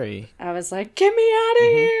scary. I was like, get me out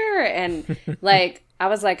of here. And like, I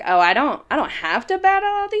was like, oh, I don't have to battle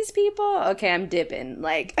all these people. Okay, I'm dipping.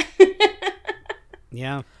 Like,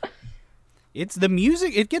 yeah. It's the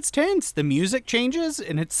music. It gets tense. The music changes,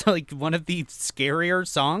 and it's like one of the scarier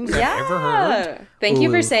songs I've ever heard. Thank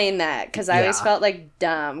you for saying that, because I always felt like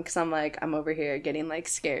dumb, because I'm like, I'm over here getting like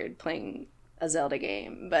scared playing a Zelda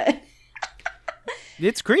game, but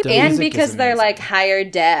it's creepy. And because they're like higher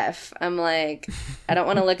def, I'm like, I don't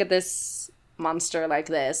want to look at this monster like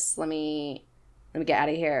this. Let me get out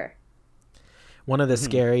of here. One of the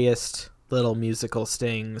scariest little musical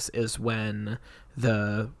stings is when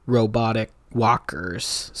the robotic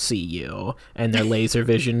walkers see you and their laser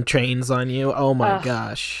vision trains on you. Oh my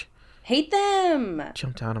gosh. Hate them.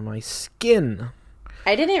 Jumped out of my skin.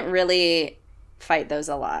 I didn't really fight those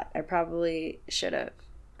a lot. I probably should have.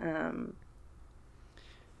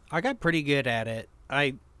 I got pretty good at it.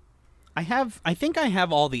 I think I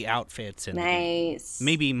have all the outfits in the game.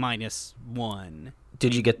 Maybe minus one.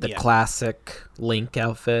 Did you get the classic Link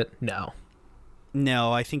outfit?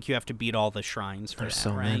 No, I think you have to beat all the shrines for There's that,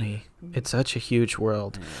 so right? many. It's such a huge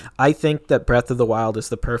world. I think that Breath of the Wild is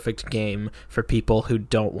the perfect game for people who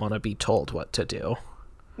don't want to be told what to do.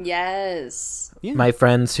 Yes. Yeah. My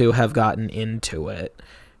friends who have gotten into it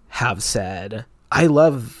have said, I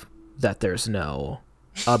love that there's no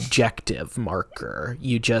objective marker.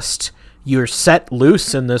 You're set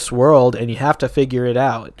loose in this world and you have to figure it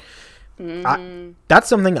out. That's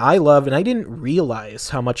something I love, and I didn't realize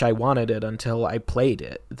how much I wanted it until I played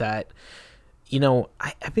it. That,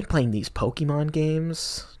 I've been playing these Pokemon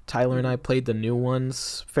games. Tyler and I played the new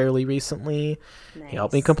ones fairly recently. Nice. He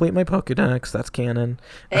helped me complete my Pokedex. That's canon.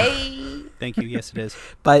 Hey! Thank you. Yes, it is.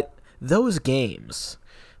 But those games,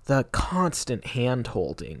 the constant hand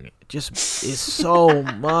holding just is so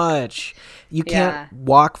much. You can't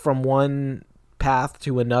walk from one path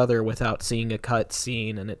to another without seeing a cut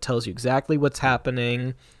scene, and it tells you exactly what's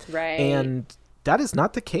happening. Right. And that is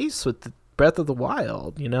not the case with the Breath of the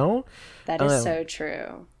Wild, you know? That is so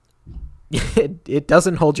true. It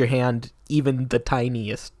doesn't hold your hand even the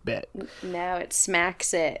tiniest bit. No, it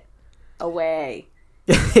smacks it away.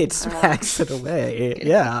 It smacks it away.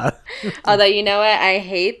 Yeah. Although, you know what I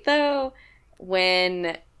hate, though?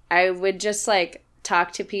 When I would just, like,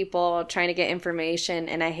 talk to people trying to get information,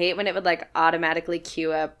 and I hate when it would, like, automatically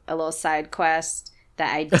queue up a little side quest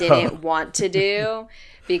that I didn't want to do,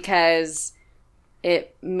 because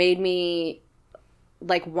it made me,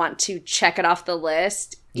 like, want to check it off the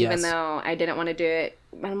list, even though I didn't want to do it.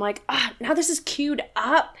 And I'm like, now this is queued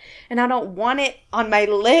up, and I don't want it on my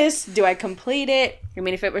list. Do I complete it? I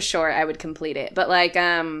mean, if it was short, I would complete it. But, like,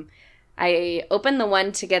 I opened the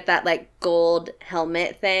one to get that, like, gold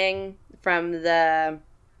helmet thing from the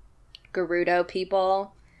Gerudo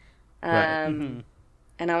people. And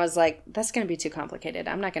I was like, that's going to be too complicated.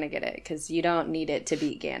 I'm not going to get it, because you don't need it to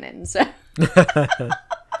beat Ganon. So.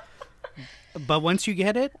 But once you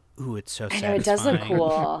get it, ooh, it's so satisfying. I know, it does look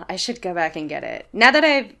cool. I should go back and get it. Now that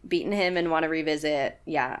I've beaten him and want to revisit,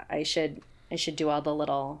 I should do all the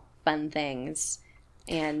little fun things.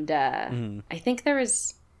 And I think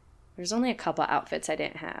there's only a couple outfits I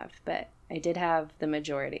didn't have, but I did have the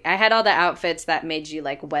majority. I had all the outfits that made you,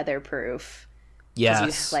 like, weatherproof.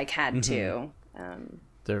 Yes. You, like, had to.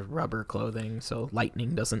 The rubber clothing, so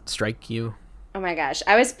lightning doesn't strike you. Oh my gosh.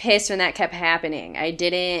 I was pissed when that kept happening. I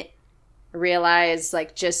didn't realize,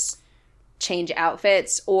 like, just change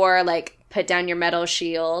outfits or, like, put down your metal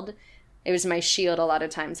shield. It was my shield a lot of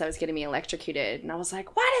times that was getting me electrocuted. And I was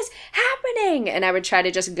like, what is happening? And I would try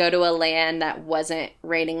to just go to a land that wasn't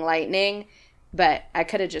raining lightning, but I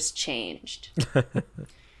could have just changed.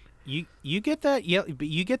 You get that, but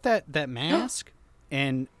you get that mask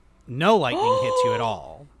and no lightning hits you at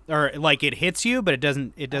all. Or, like, it hits you, but it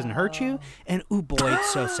doesn't hurt you. And, ooh, boy,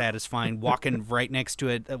 it's so satisfying walking right next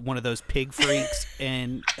to one of those pig freaks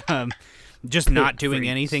and just not doing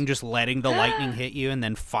anything, just letting the lightning hit you, and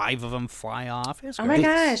then 5 of them fly off. It's great. Oh, my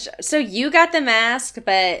gosh. So you got the mask,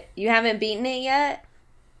 but you haven't beaten it yet?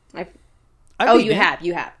 You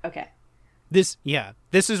have. Okay. This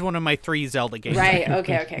is one of my 3 Zelda games. Right,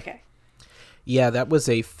 okay. Yeah, that was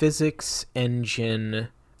a physics engine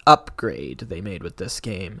upgrade they made with this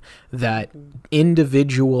game, that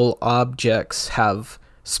individual objects have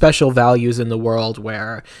special values in the world,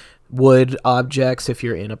 where wood objects, if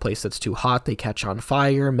you're in a place that's too hot, they catch on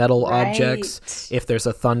fire. Metal objects, if there's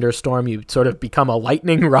a thunderstorm, you sort of become a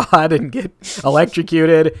lightning rod and get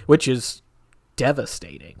electrocuted, which is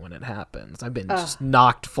devastating when it happens. I've been just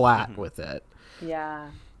knocked flat with it. Yeah.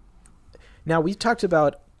 Now, we've talked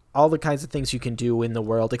about all the kinds of things you can do in the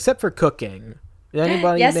world, except for cooking. Did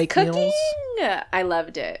anybody make cooking. meals? I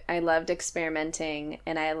loved it. I loved experimenting,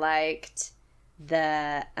 and I liked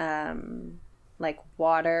the like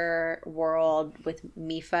water world with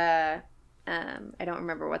Mifa. I don't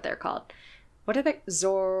remember what they're called. What are they?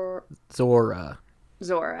 Zora.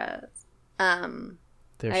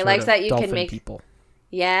 I like that you can make people.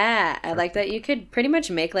 Yeah, I like that you could pretty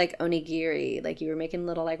much make, like, onigiri. Like, you were making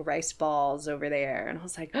little, like, rice balls over there. And I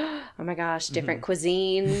was like, oh my gosh, different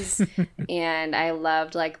cuisines. And I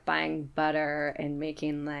loved, like, buying butter and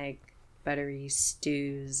making, like, buttery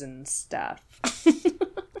stews and stuff.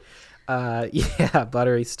 Yeah,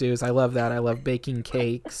 buttery stews. I love that. I love baking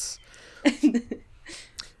cakes.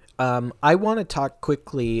 I want to talk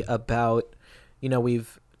quickly about,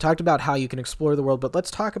 we've talked about how you can explore the world, but let's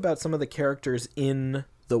talk about some of the characters in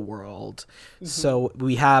the world. So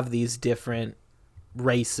we have these different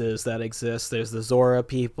races that exist. There's the Zora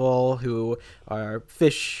people, who are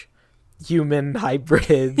fish human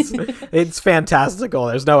hybrids. It's fantastical.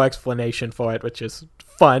 There's no explanation for it, which is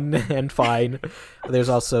fun and fine. There's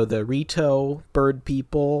also the Rito bird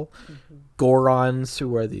people, Gorons,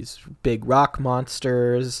 who are these big rock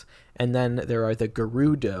monsters, and then there are the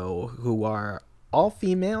Gerudo, who are all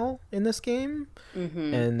female in this game,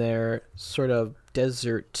 and they're sort of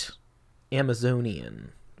desert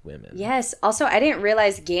Amazonian women. Yes. Also, I didn't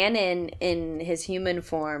realize Ganon in his human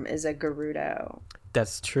form is a Gerudo.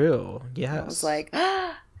 That's true. Yes. I was like,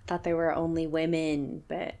 I thought they were only women,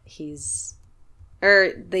 but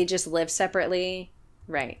they just live separately.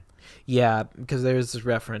 Right. Yeah, because there's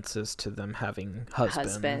references to them having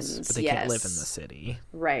husbands, but they can't live in the city.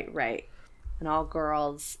 Right. An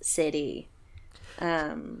all-girls city.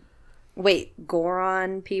 Wait,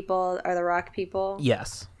 Goron people are the rock people?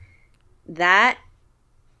 Yes. That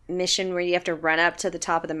mission where you have to run up to the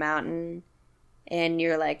top of the mountain and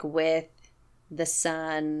you're like with the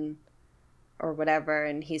sun or whatever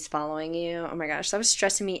and he's following you. Oh my gosh, that was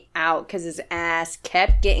stressing me out because his ass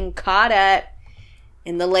kept getting caught up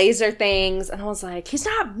in the laser things and I was like, he's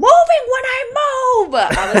not moving when I move.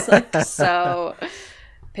 I was like so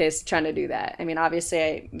pissed trying to do that. I mean, obviously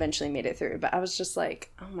I eventually made it through, but I was just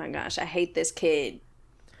like, oh my gosh, I hate this kid.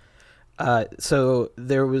 So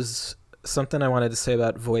there was something I wanted to say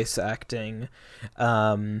about voice acting.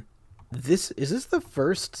 Is this the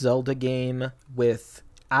first Zelda game with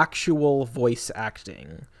actual voice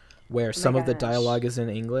acting where some of the dialogue is in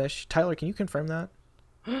English? Tyler, can you confirm that?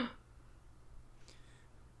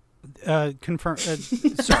 Confirm.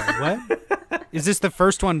 Sorry, what? Is this the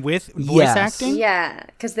first one with voice acting? Yeah,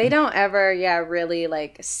 because they don't ever, really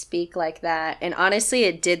like speak like that. And honestly,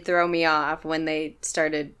 it did throw me off when they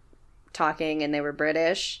started talking and they were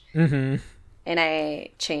British. Mm-hmm. And I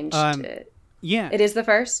changed it. Yeah. It is the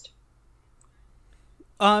first?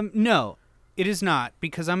 No, it is not,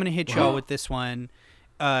 because I'm going to hit y'all with this one,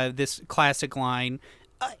 this classic line.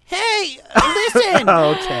 Hey, listen!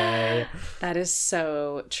 Okay. That is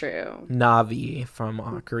so true. Navi from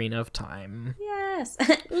Ocarina of Time. Yes.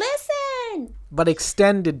 Listen! But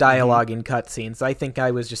extended dialogue in cutscenes, I think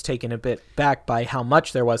I was just taken a bit back by how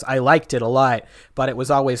much there was. I liked it a lot, but it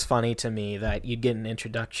was always funny to me that you'd get an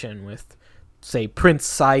introduction with, say, Prince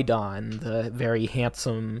Sidon, the very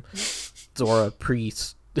handsome Zora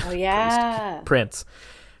priest. Oh, yeah. Prince.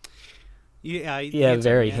 Yeah,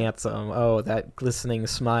 very handsome. Oh, that glistening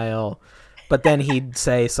smile. But then he'd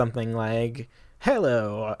say something like,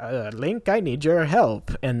 hello, Link, I need your help.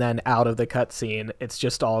 And then out of the cutscene, it's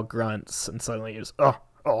just all grunts. And suddenly it's,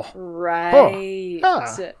 Right.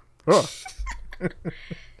 Oh.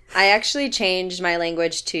 I actually changed my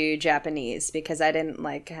language to Japanese because I didn't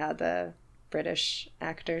like how the British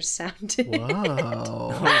actors sounded. Whoa. Oh,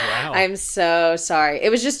 wow. I'm so sorry. It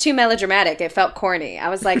was just too melodramatic. It felt corny. I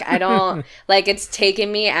was like, I don't like, it's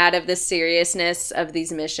taken me out of the seriousness of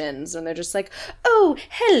these missions. And they're just like, oh,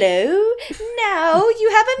 hello. Now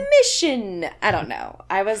you have a mission. I don't know.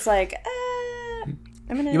 I was like,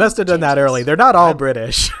 You must have done that early. They're not all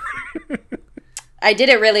British. I did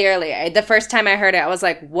it really early. The first time I heard it, I was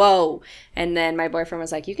like, whoa. And then my boyfriend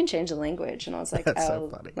was like, you can change the language. And I was like, That's so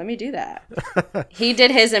funny. Let me do that. He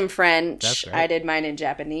did his in French. That's right. I did mine in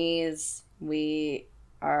Japanese. We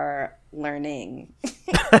are learning.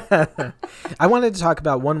 I wanted to talk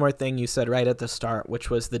about one more thing you said right at the start,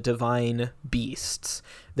 which was the divine beasts.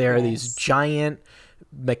 There are these giant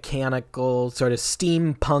mechanical sort of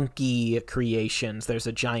steampunky creations. There's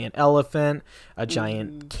a giant elephant, a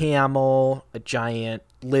giant camel, a giant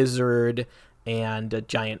lizard, and a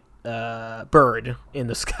giant bird in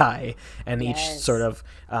the sky, and each sort of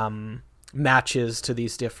matches to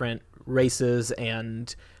these different races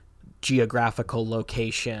and geographical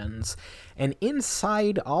locations. And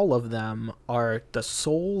inside all of them are the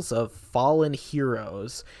souls of fallen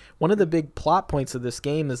heroes. One of the big plot points of this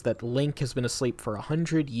game is that Link has been asleep for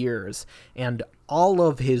 100 years, and all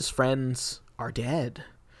of his friends are dead.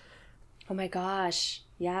 Oh my gosh.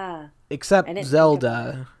 Yeah. Except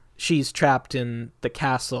Zelda. She's trapped in the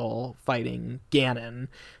castle fighting Ganon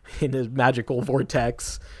in a magical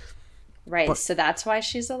vortex. Right. But so that's why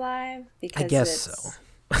she's alive? Because I guess so.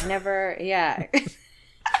 Never, yeah.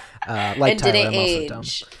 Like and Tyler, didn't I'm age.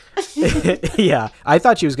 also dumb. Yeah, I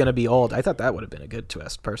thought she was going to be old. I thought that would have been a good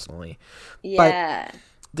twist, personally. Yeah. But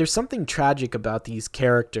there's something tragic about these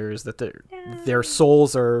characters, that their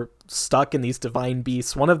souls are stuck in these divine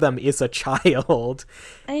beasts. One of them is a child.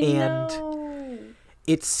 I know.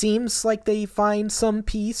 It seems like they find some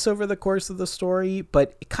peace over the course of the story,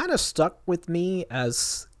 but it kind of stuck with me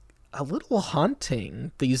as a little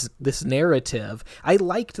haunting, this narrative. I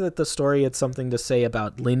liked that the story had something to say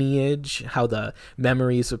about lineage, how the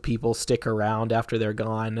memories of people stick around after they're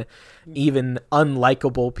gone. Even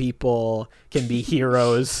unlikable people can be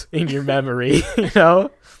heroes in your memory, you know?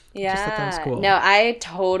 Yeah. Just thought that was cool. No, I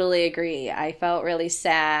totally agree. I felt really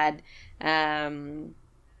sad.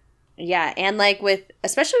 Yeah, and like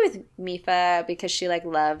especially with Mifa, because she like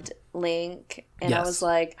loved Link, and I was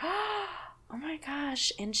like, oh my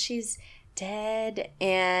gosh, and she's dead.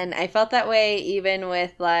 And I felt that way even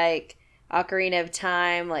with like Ocarina of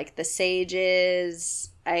Time, like the sages.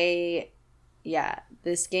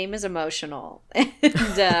 This game is emotional.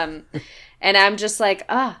 And I'm just like,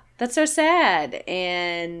 that's so sad.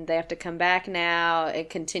 And they have to come back now and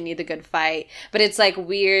continue the good fight. But it's like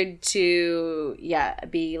weird to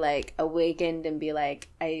be like awakened and be like,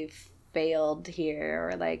 I failed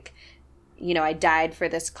here, or like, I died for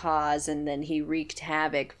this cause, and then he wreaked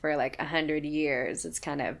havoc for like 100 years. It's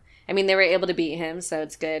kind of, I mean, they were able to beat him, so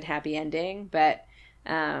it's good, happy ending. But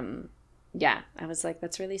yeah, I was like,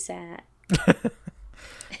 that's really sad.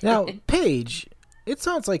 Now, Paige, it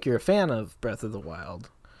sounds like you're a fan of Breath of the Wild,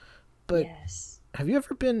 but yes. Have you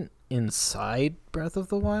ever been inside Breath of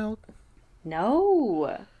the Wild?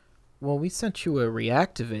 No. Well, we sent you a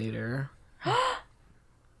reactivator.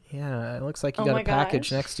 Yeah, it looks like you got a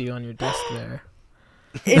package next to you on your desk there.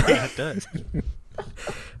 It does.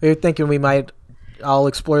 We were thinking we might all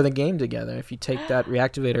explore the game together if you take that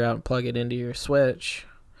reactivator out and plug it into your Switch.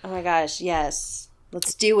 Oh my gosh, yes.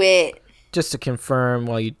 Let's do it. Just to confirm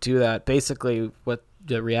while you do that, basically what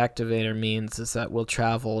the reactivator means is that we'll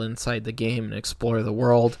travel inside the game and explore the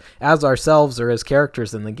world as ourselves or as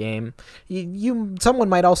characters in the game. Someone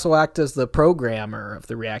might also act as the programmer of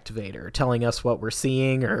the reactivator, telling us what we're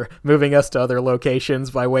seeing or moving us to other locations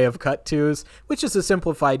by way of cut-tos, which is a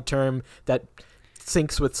simplified term that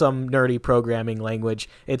syncs with some nerdy programming language.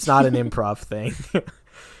 It's not an improv thing.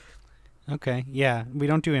 Okay, yeah, we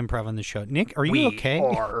don't do improv on the show. Nick, are you okay?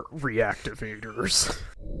 We are reactivators.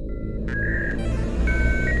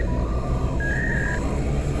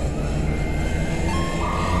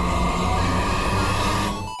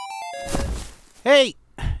 Hey,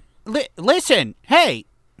 listen, hey.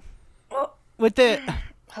 Oh. With the...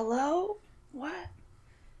 Hello? What?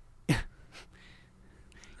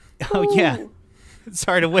 Oh, yeah.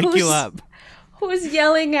 Sorry to wake you up. Who's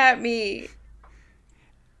yelling at me?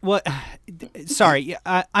 What? Sorry,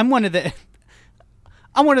 I'm one of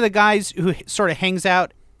the guys who sort of hangs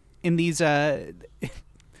out in these, in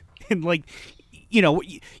like,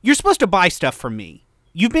 you're supposed to buy stuff from me.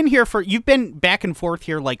 You've been back and forth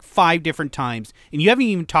here like 5 different times, and you haven't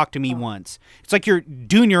even talked to me once. It's like you're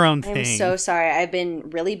doing your own thing. I'm so sorry. I've been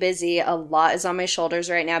really busy. A lot is on my shoulders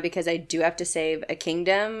right now because I do have to save a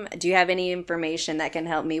kingdom. Do you have any information that can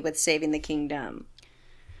help me with saving the kingdom?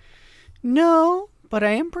 No, but I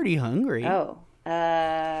am pretty hungry. Oh,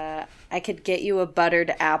 I could get you a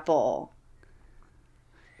buttered apple.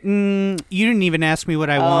 You didn't even ask me what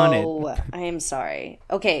I wanted. Oh, I am sorry.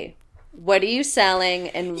 Okay. What are you selling,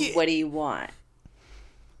 and what do you want?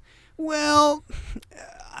 Well,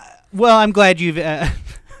 I'm glad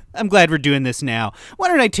I'm glad we're doing this now. Why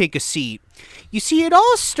don't I take a seat? You see, it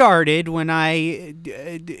all started when I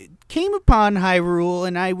came upon Hyrule,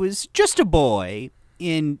 and I was just a boy.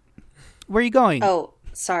 Where are you going? Oh,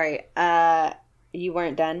 sorry. You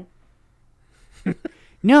weren't done?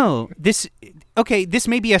 No, this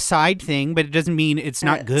may be a side thing, but it doesn't mean it's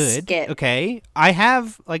not good. Skip. Okay? I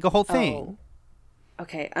have, like, a whole thing. Oh.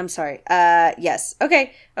 Okay, I'm sorry. Yes.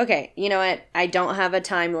 Okay. You know what? I don't have a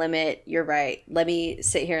time limit. You're right. Let me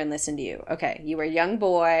sit here and listen to you. Okay, you were a young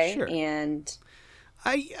boy, sure. And...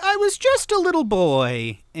 I was just a little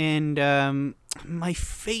boy, and, my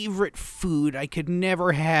favorite food, I could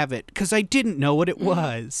never have it, because I didn't know what it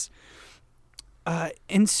was.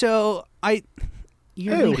 And so,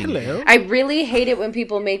 hello. I really hate it when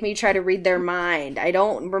people make me try to read their mind. I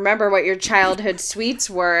don't remember what your childhood sweets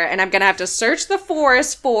were, and I'm going to have to search the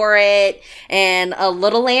forest for it, and a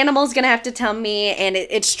little animal's going to have to tell me, and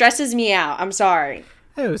it stresses me out. I'm sorry.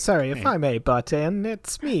 Oh, sorry, if I may butt in,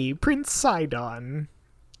 it's me, Prince Sidon.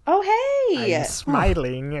 Oh, hey! I'm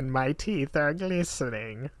smiling and my teeth are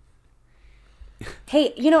glistening.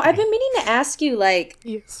 Hey, I've been meaning to ask you, like...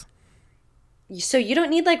 Yes. So you don't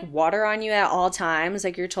need, like, water on you at all times?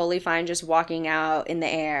 Like, you're totally fine just walking out in the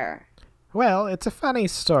air? Well, it's a funny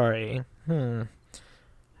story. I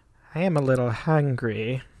am a little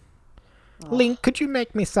hungry. Oh. Link, could you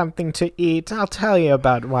make me something to eat? I'll tell you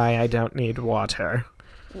about why I don't need water.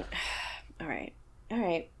 All right.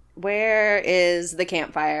 Where is the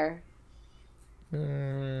campfire?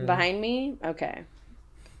 Behind me? Okay.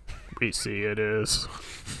 We see it is.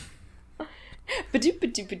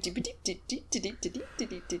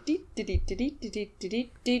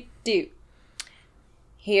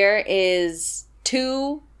 Here is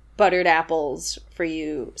 2 buttered apples for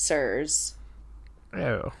you, sirs.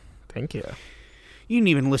 Oh, thank you. You didn't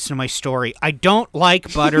even listen to my story. I don't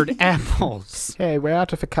like buttered apples. Hey, we're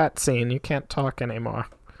out of a cutscene. You can't talk anymore.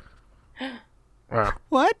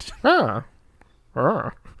 What? I'm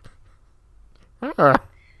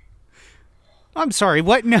sorry,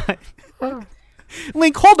 what? No.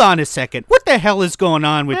 Link, hold on a second. What the hell is going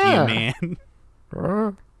on with you, man?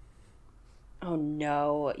 Oh,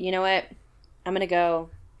 no. You know what? I'm gonna go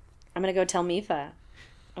tell Mifa.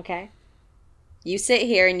 Okay? You sit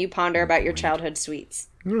here and you ponder about your childhood sweets.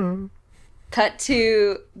 Cut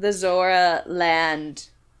to the Zora land.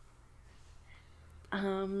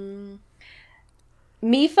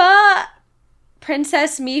 Mifa,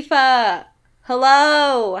 Princess Mifa!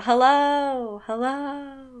 Hello! Hello!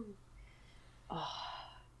 Hello! Oh,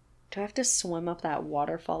 do I have to swim up that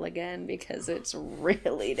waterfall again? Because it's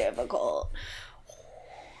really difficult.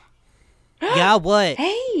 Yeah, what?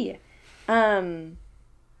 Hey!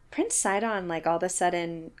 Prince Sidon, like, all of a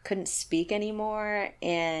sudden couldn't speak anymore,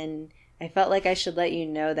 and I felt like I should let you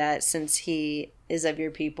know that since he is of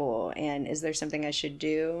your people, and is there something I should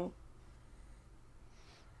do?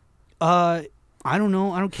 I don't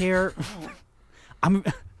know. I don't care. Are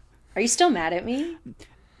you still mad at me?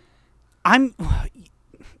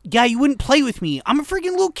 Yeah, you wouldn't play with me. I'm a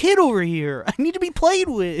freaking little kid over here. I need to be played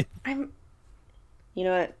with. You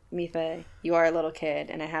know what, Mifa? You are a little kid,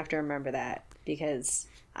 and I have to remember that, because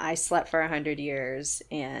I slept for 100 years,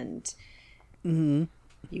 and you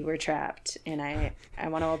were trapped, and I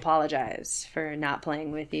want to apologize for not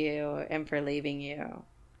playing with you and for leaving you.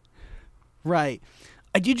 Right.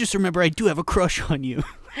 I did just remember I do have a crush on you.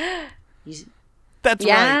 That's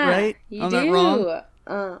Yeah, right? you I'm do. not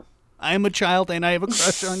wrong? I am a child and I have a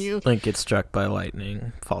crush on you. Link gets struck by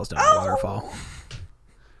lightning, falls down the waterfall.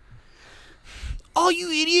 Oh,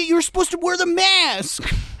 you idiot! You were supposed to wear the mask!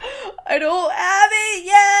 I don't have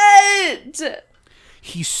it yet!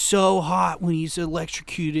 He's so hot when he's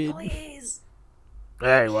electrocuted. Please.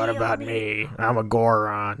 Hey, what about me? I'm a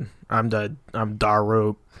Goron. I'm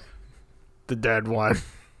Daruk, the dead one.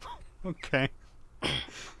 Okay.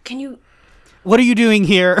 Can you... What are you doing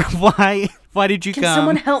here? Why did you Can come?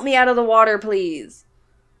 someone help me out of the water, please?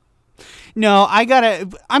 No,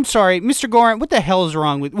 I'm sorry, Mr. Goran, what the hell is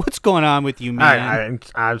wrong with... What's going on with you, man?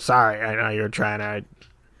 I'm sorry. I know you're trying to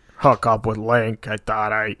hook up with Link. I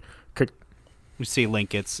thought I could... You see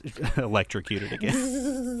Link gets electrocuted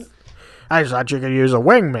again. I just thought you could use a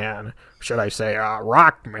wingman. Should I say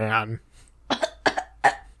rock man?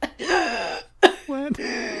 What?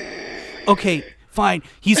 Okay, fine.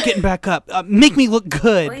 He's getting back up. Make me look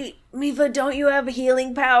good. Wait, Mifa, don't you have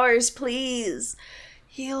healing powers, please?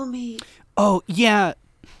 Heal me. Oh, yeah.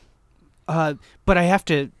 But I have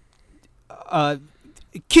to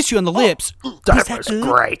kiss you on the lips. That was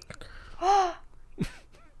great.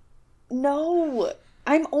 No,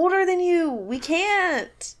 I'm older than you. We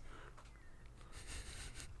can't.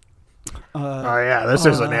 Oh yeah, this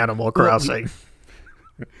is an Animal Crossing.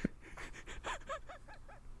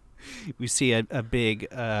 We see a big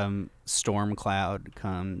storm cloud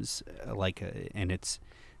comes, and it's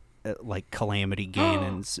like Calamity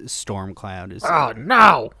Ganon's storm cloud is. Oh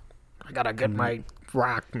no! I gotta get my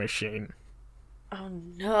rock machine. Oh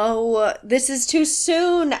no, this is too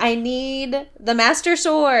soon. I need the Master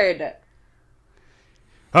Sword.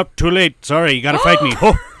 Up too late. Sorry, you gotta fight me.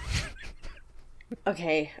 Oh.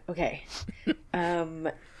 Okay.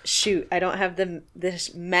 Shoot, I don't have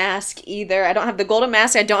this mask either. I don't have the golden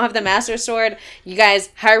mask. I don't have the Master Sword. You guys,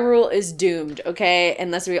 Hyrule is doomed, okay?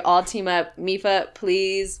 Unless we all team up. Mifa,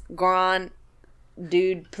 please. Goron,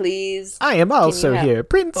 dude, please. I am also here.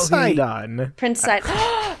 Prince Sidon. Prince Sidon.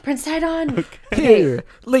 Prince Sidon. Okay. Here,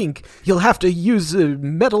 Link, you'll have to use a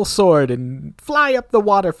metal sword and fly up the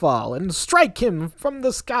waterfall and strike him from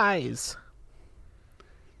the skies.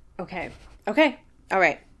 Okay. All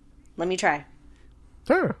right. Let me try.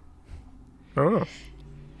 Sure. Oh.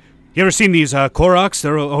 You ever seen these Koroks?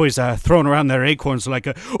 They're always throwing around their acorns like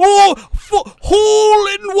a hole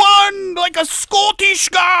in one, like a Scottish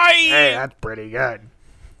guy. Hey, that's pretty good.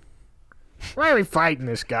 Why are we fighting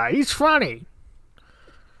this guy? He's funny.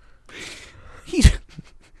 He's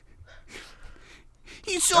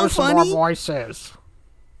so There's funny. some more voices.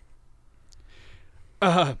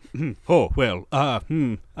 Trying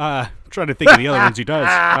to think of the other ones he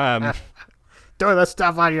does. Do the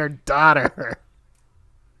stuff on your daughter.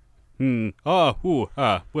 Don't you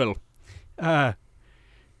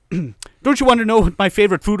want to know what my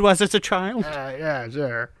favorite food was as a child? Yeah,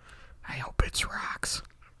 sure. I hope it's rocks.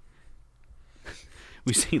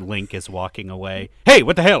 We see Link is walking away. Hey,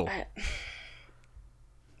 what the hell?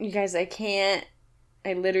 You guys, I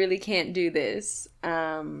literally can't do this.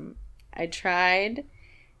 I tried,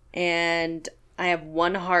 and I have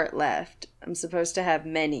one heart left. I'm supposed to have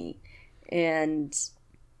many. And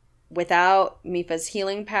without Mifa's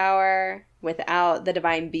healing power, without the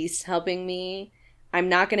Divine Beast helping me, I'm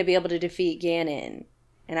not going to be able to defeat Ganon.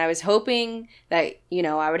 And I was hoping that,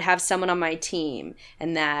 I would have someone on my team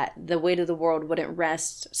and that the weight of the world wouldn't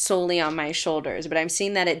rest solely on my shoulders. But I'm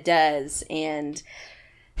seeing that it does. And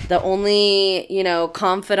the only,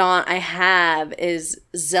 confidant I have is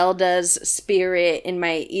Zelda's spirit in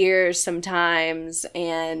my ears sometimes.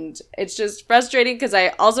 And it's just frustrating because I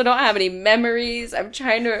also don't have any memories. I'm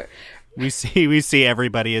trying to... We see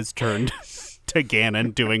everybody has turned to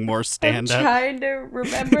Ganon doing more I'm stand-up. trying to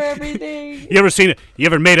remember everything. You ever seen it? You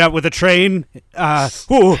ever made out with a train? I'm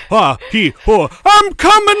coming,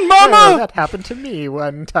 Oh, mama! that happened to me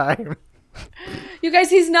one time. You guys,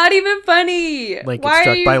 he's not even funny. Link Why gets are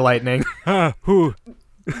struck you... by lightning.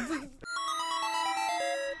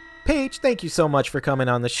 Paige, thank you so much for coming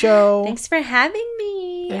on the show. Thanks for having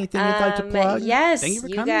me. Anything you'd like to plug? Yes, Thank you for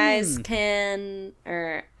you coming guys in. can,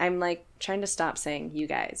 or I'm like trying to stop saying you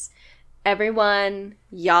guys. Everyone,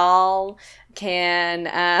 y'all can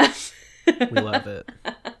We love it.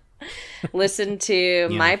 listen to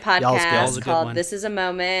my Y'all's good. Y'all's podcast a good called one. This Is a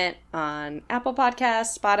Moment on Apple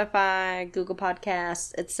Podcasts, Spotify, Google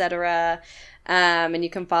Podcasts, etc. And you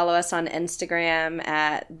can follow us on Instagram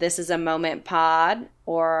at This Is a Moment Pod,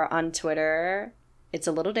 or on Twitter. It's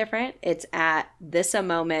a little different. It's at This A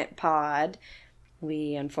Moment Pod.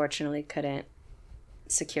 We unfortunately couldn't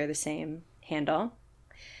secure the same handle.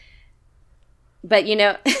 But you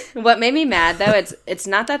know what made me mad though? It's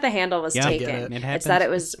not that the handle was Yeah, I get taken. it. It's that it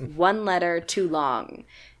was one letter too long,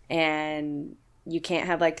 and you can't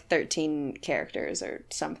have like 13 characters or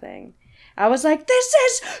something. I was like, this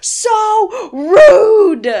is so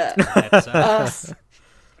rude. That's,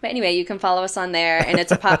 But anyway, you can follow us on there, and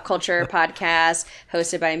it's a pop culture podcast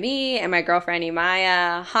hosted by me and my girlfriend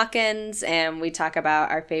Imaya Hawkins, and we talk about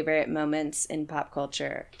our favorite moments in pop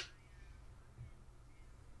culture.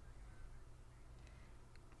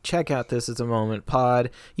 Check out This Is a Moment Pod.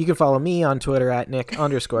 You can follow me on Twitter at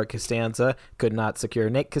Nick_Costanza. Could not secure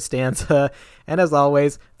Nick Costanza. And as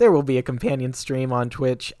always, there will be a companion stream on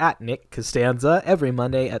Twitch at Nick Costanza every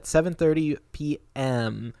Monday at 7:30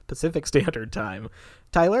 p.m. Pacific Standard Time.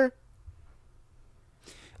 Tyler?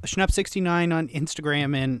 Schnup69 on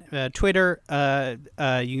Instagram and Twitter. My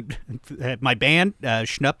band,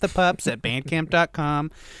 Schnup the Pups at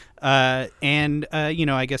bandcamp.com. And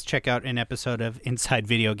I guess check out an episode of Inside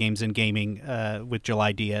Video Games and Gaming with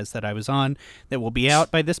July Diaz that I was on that will be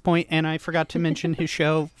out by this point. And I forgot to mention his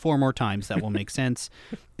show 4 more times. That will make sense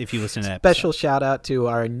if you listen to that Special episode. shout out to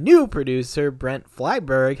our new producer, Brent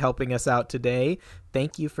Flyberg, helping us out today.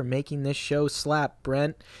 Thank you for making this show slap,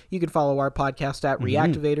 Brent. You can follow our podcast at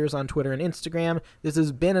Reactivators on Twitter and Instagram. This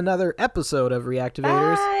has been another episode of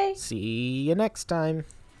Reactivators. Bye. See you next time.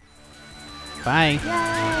 Bye. Yay!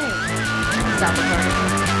 Stop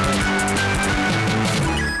recording.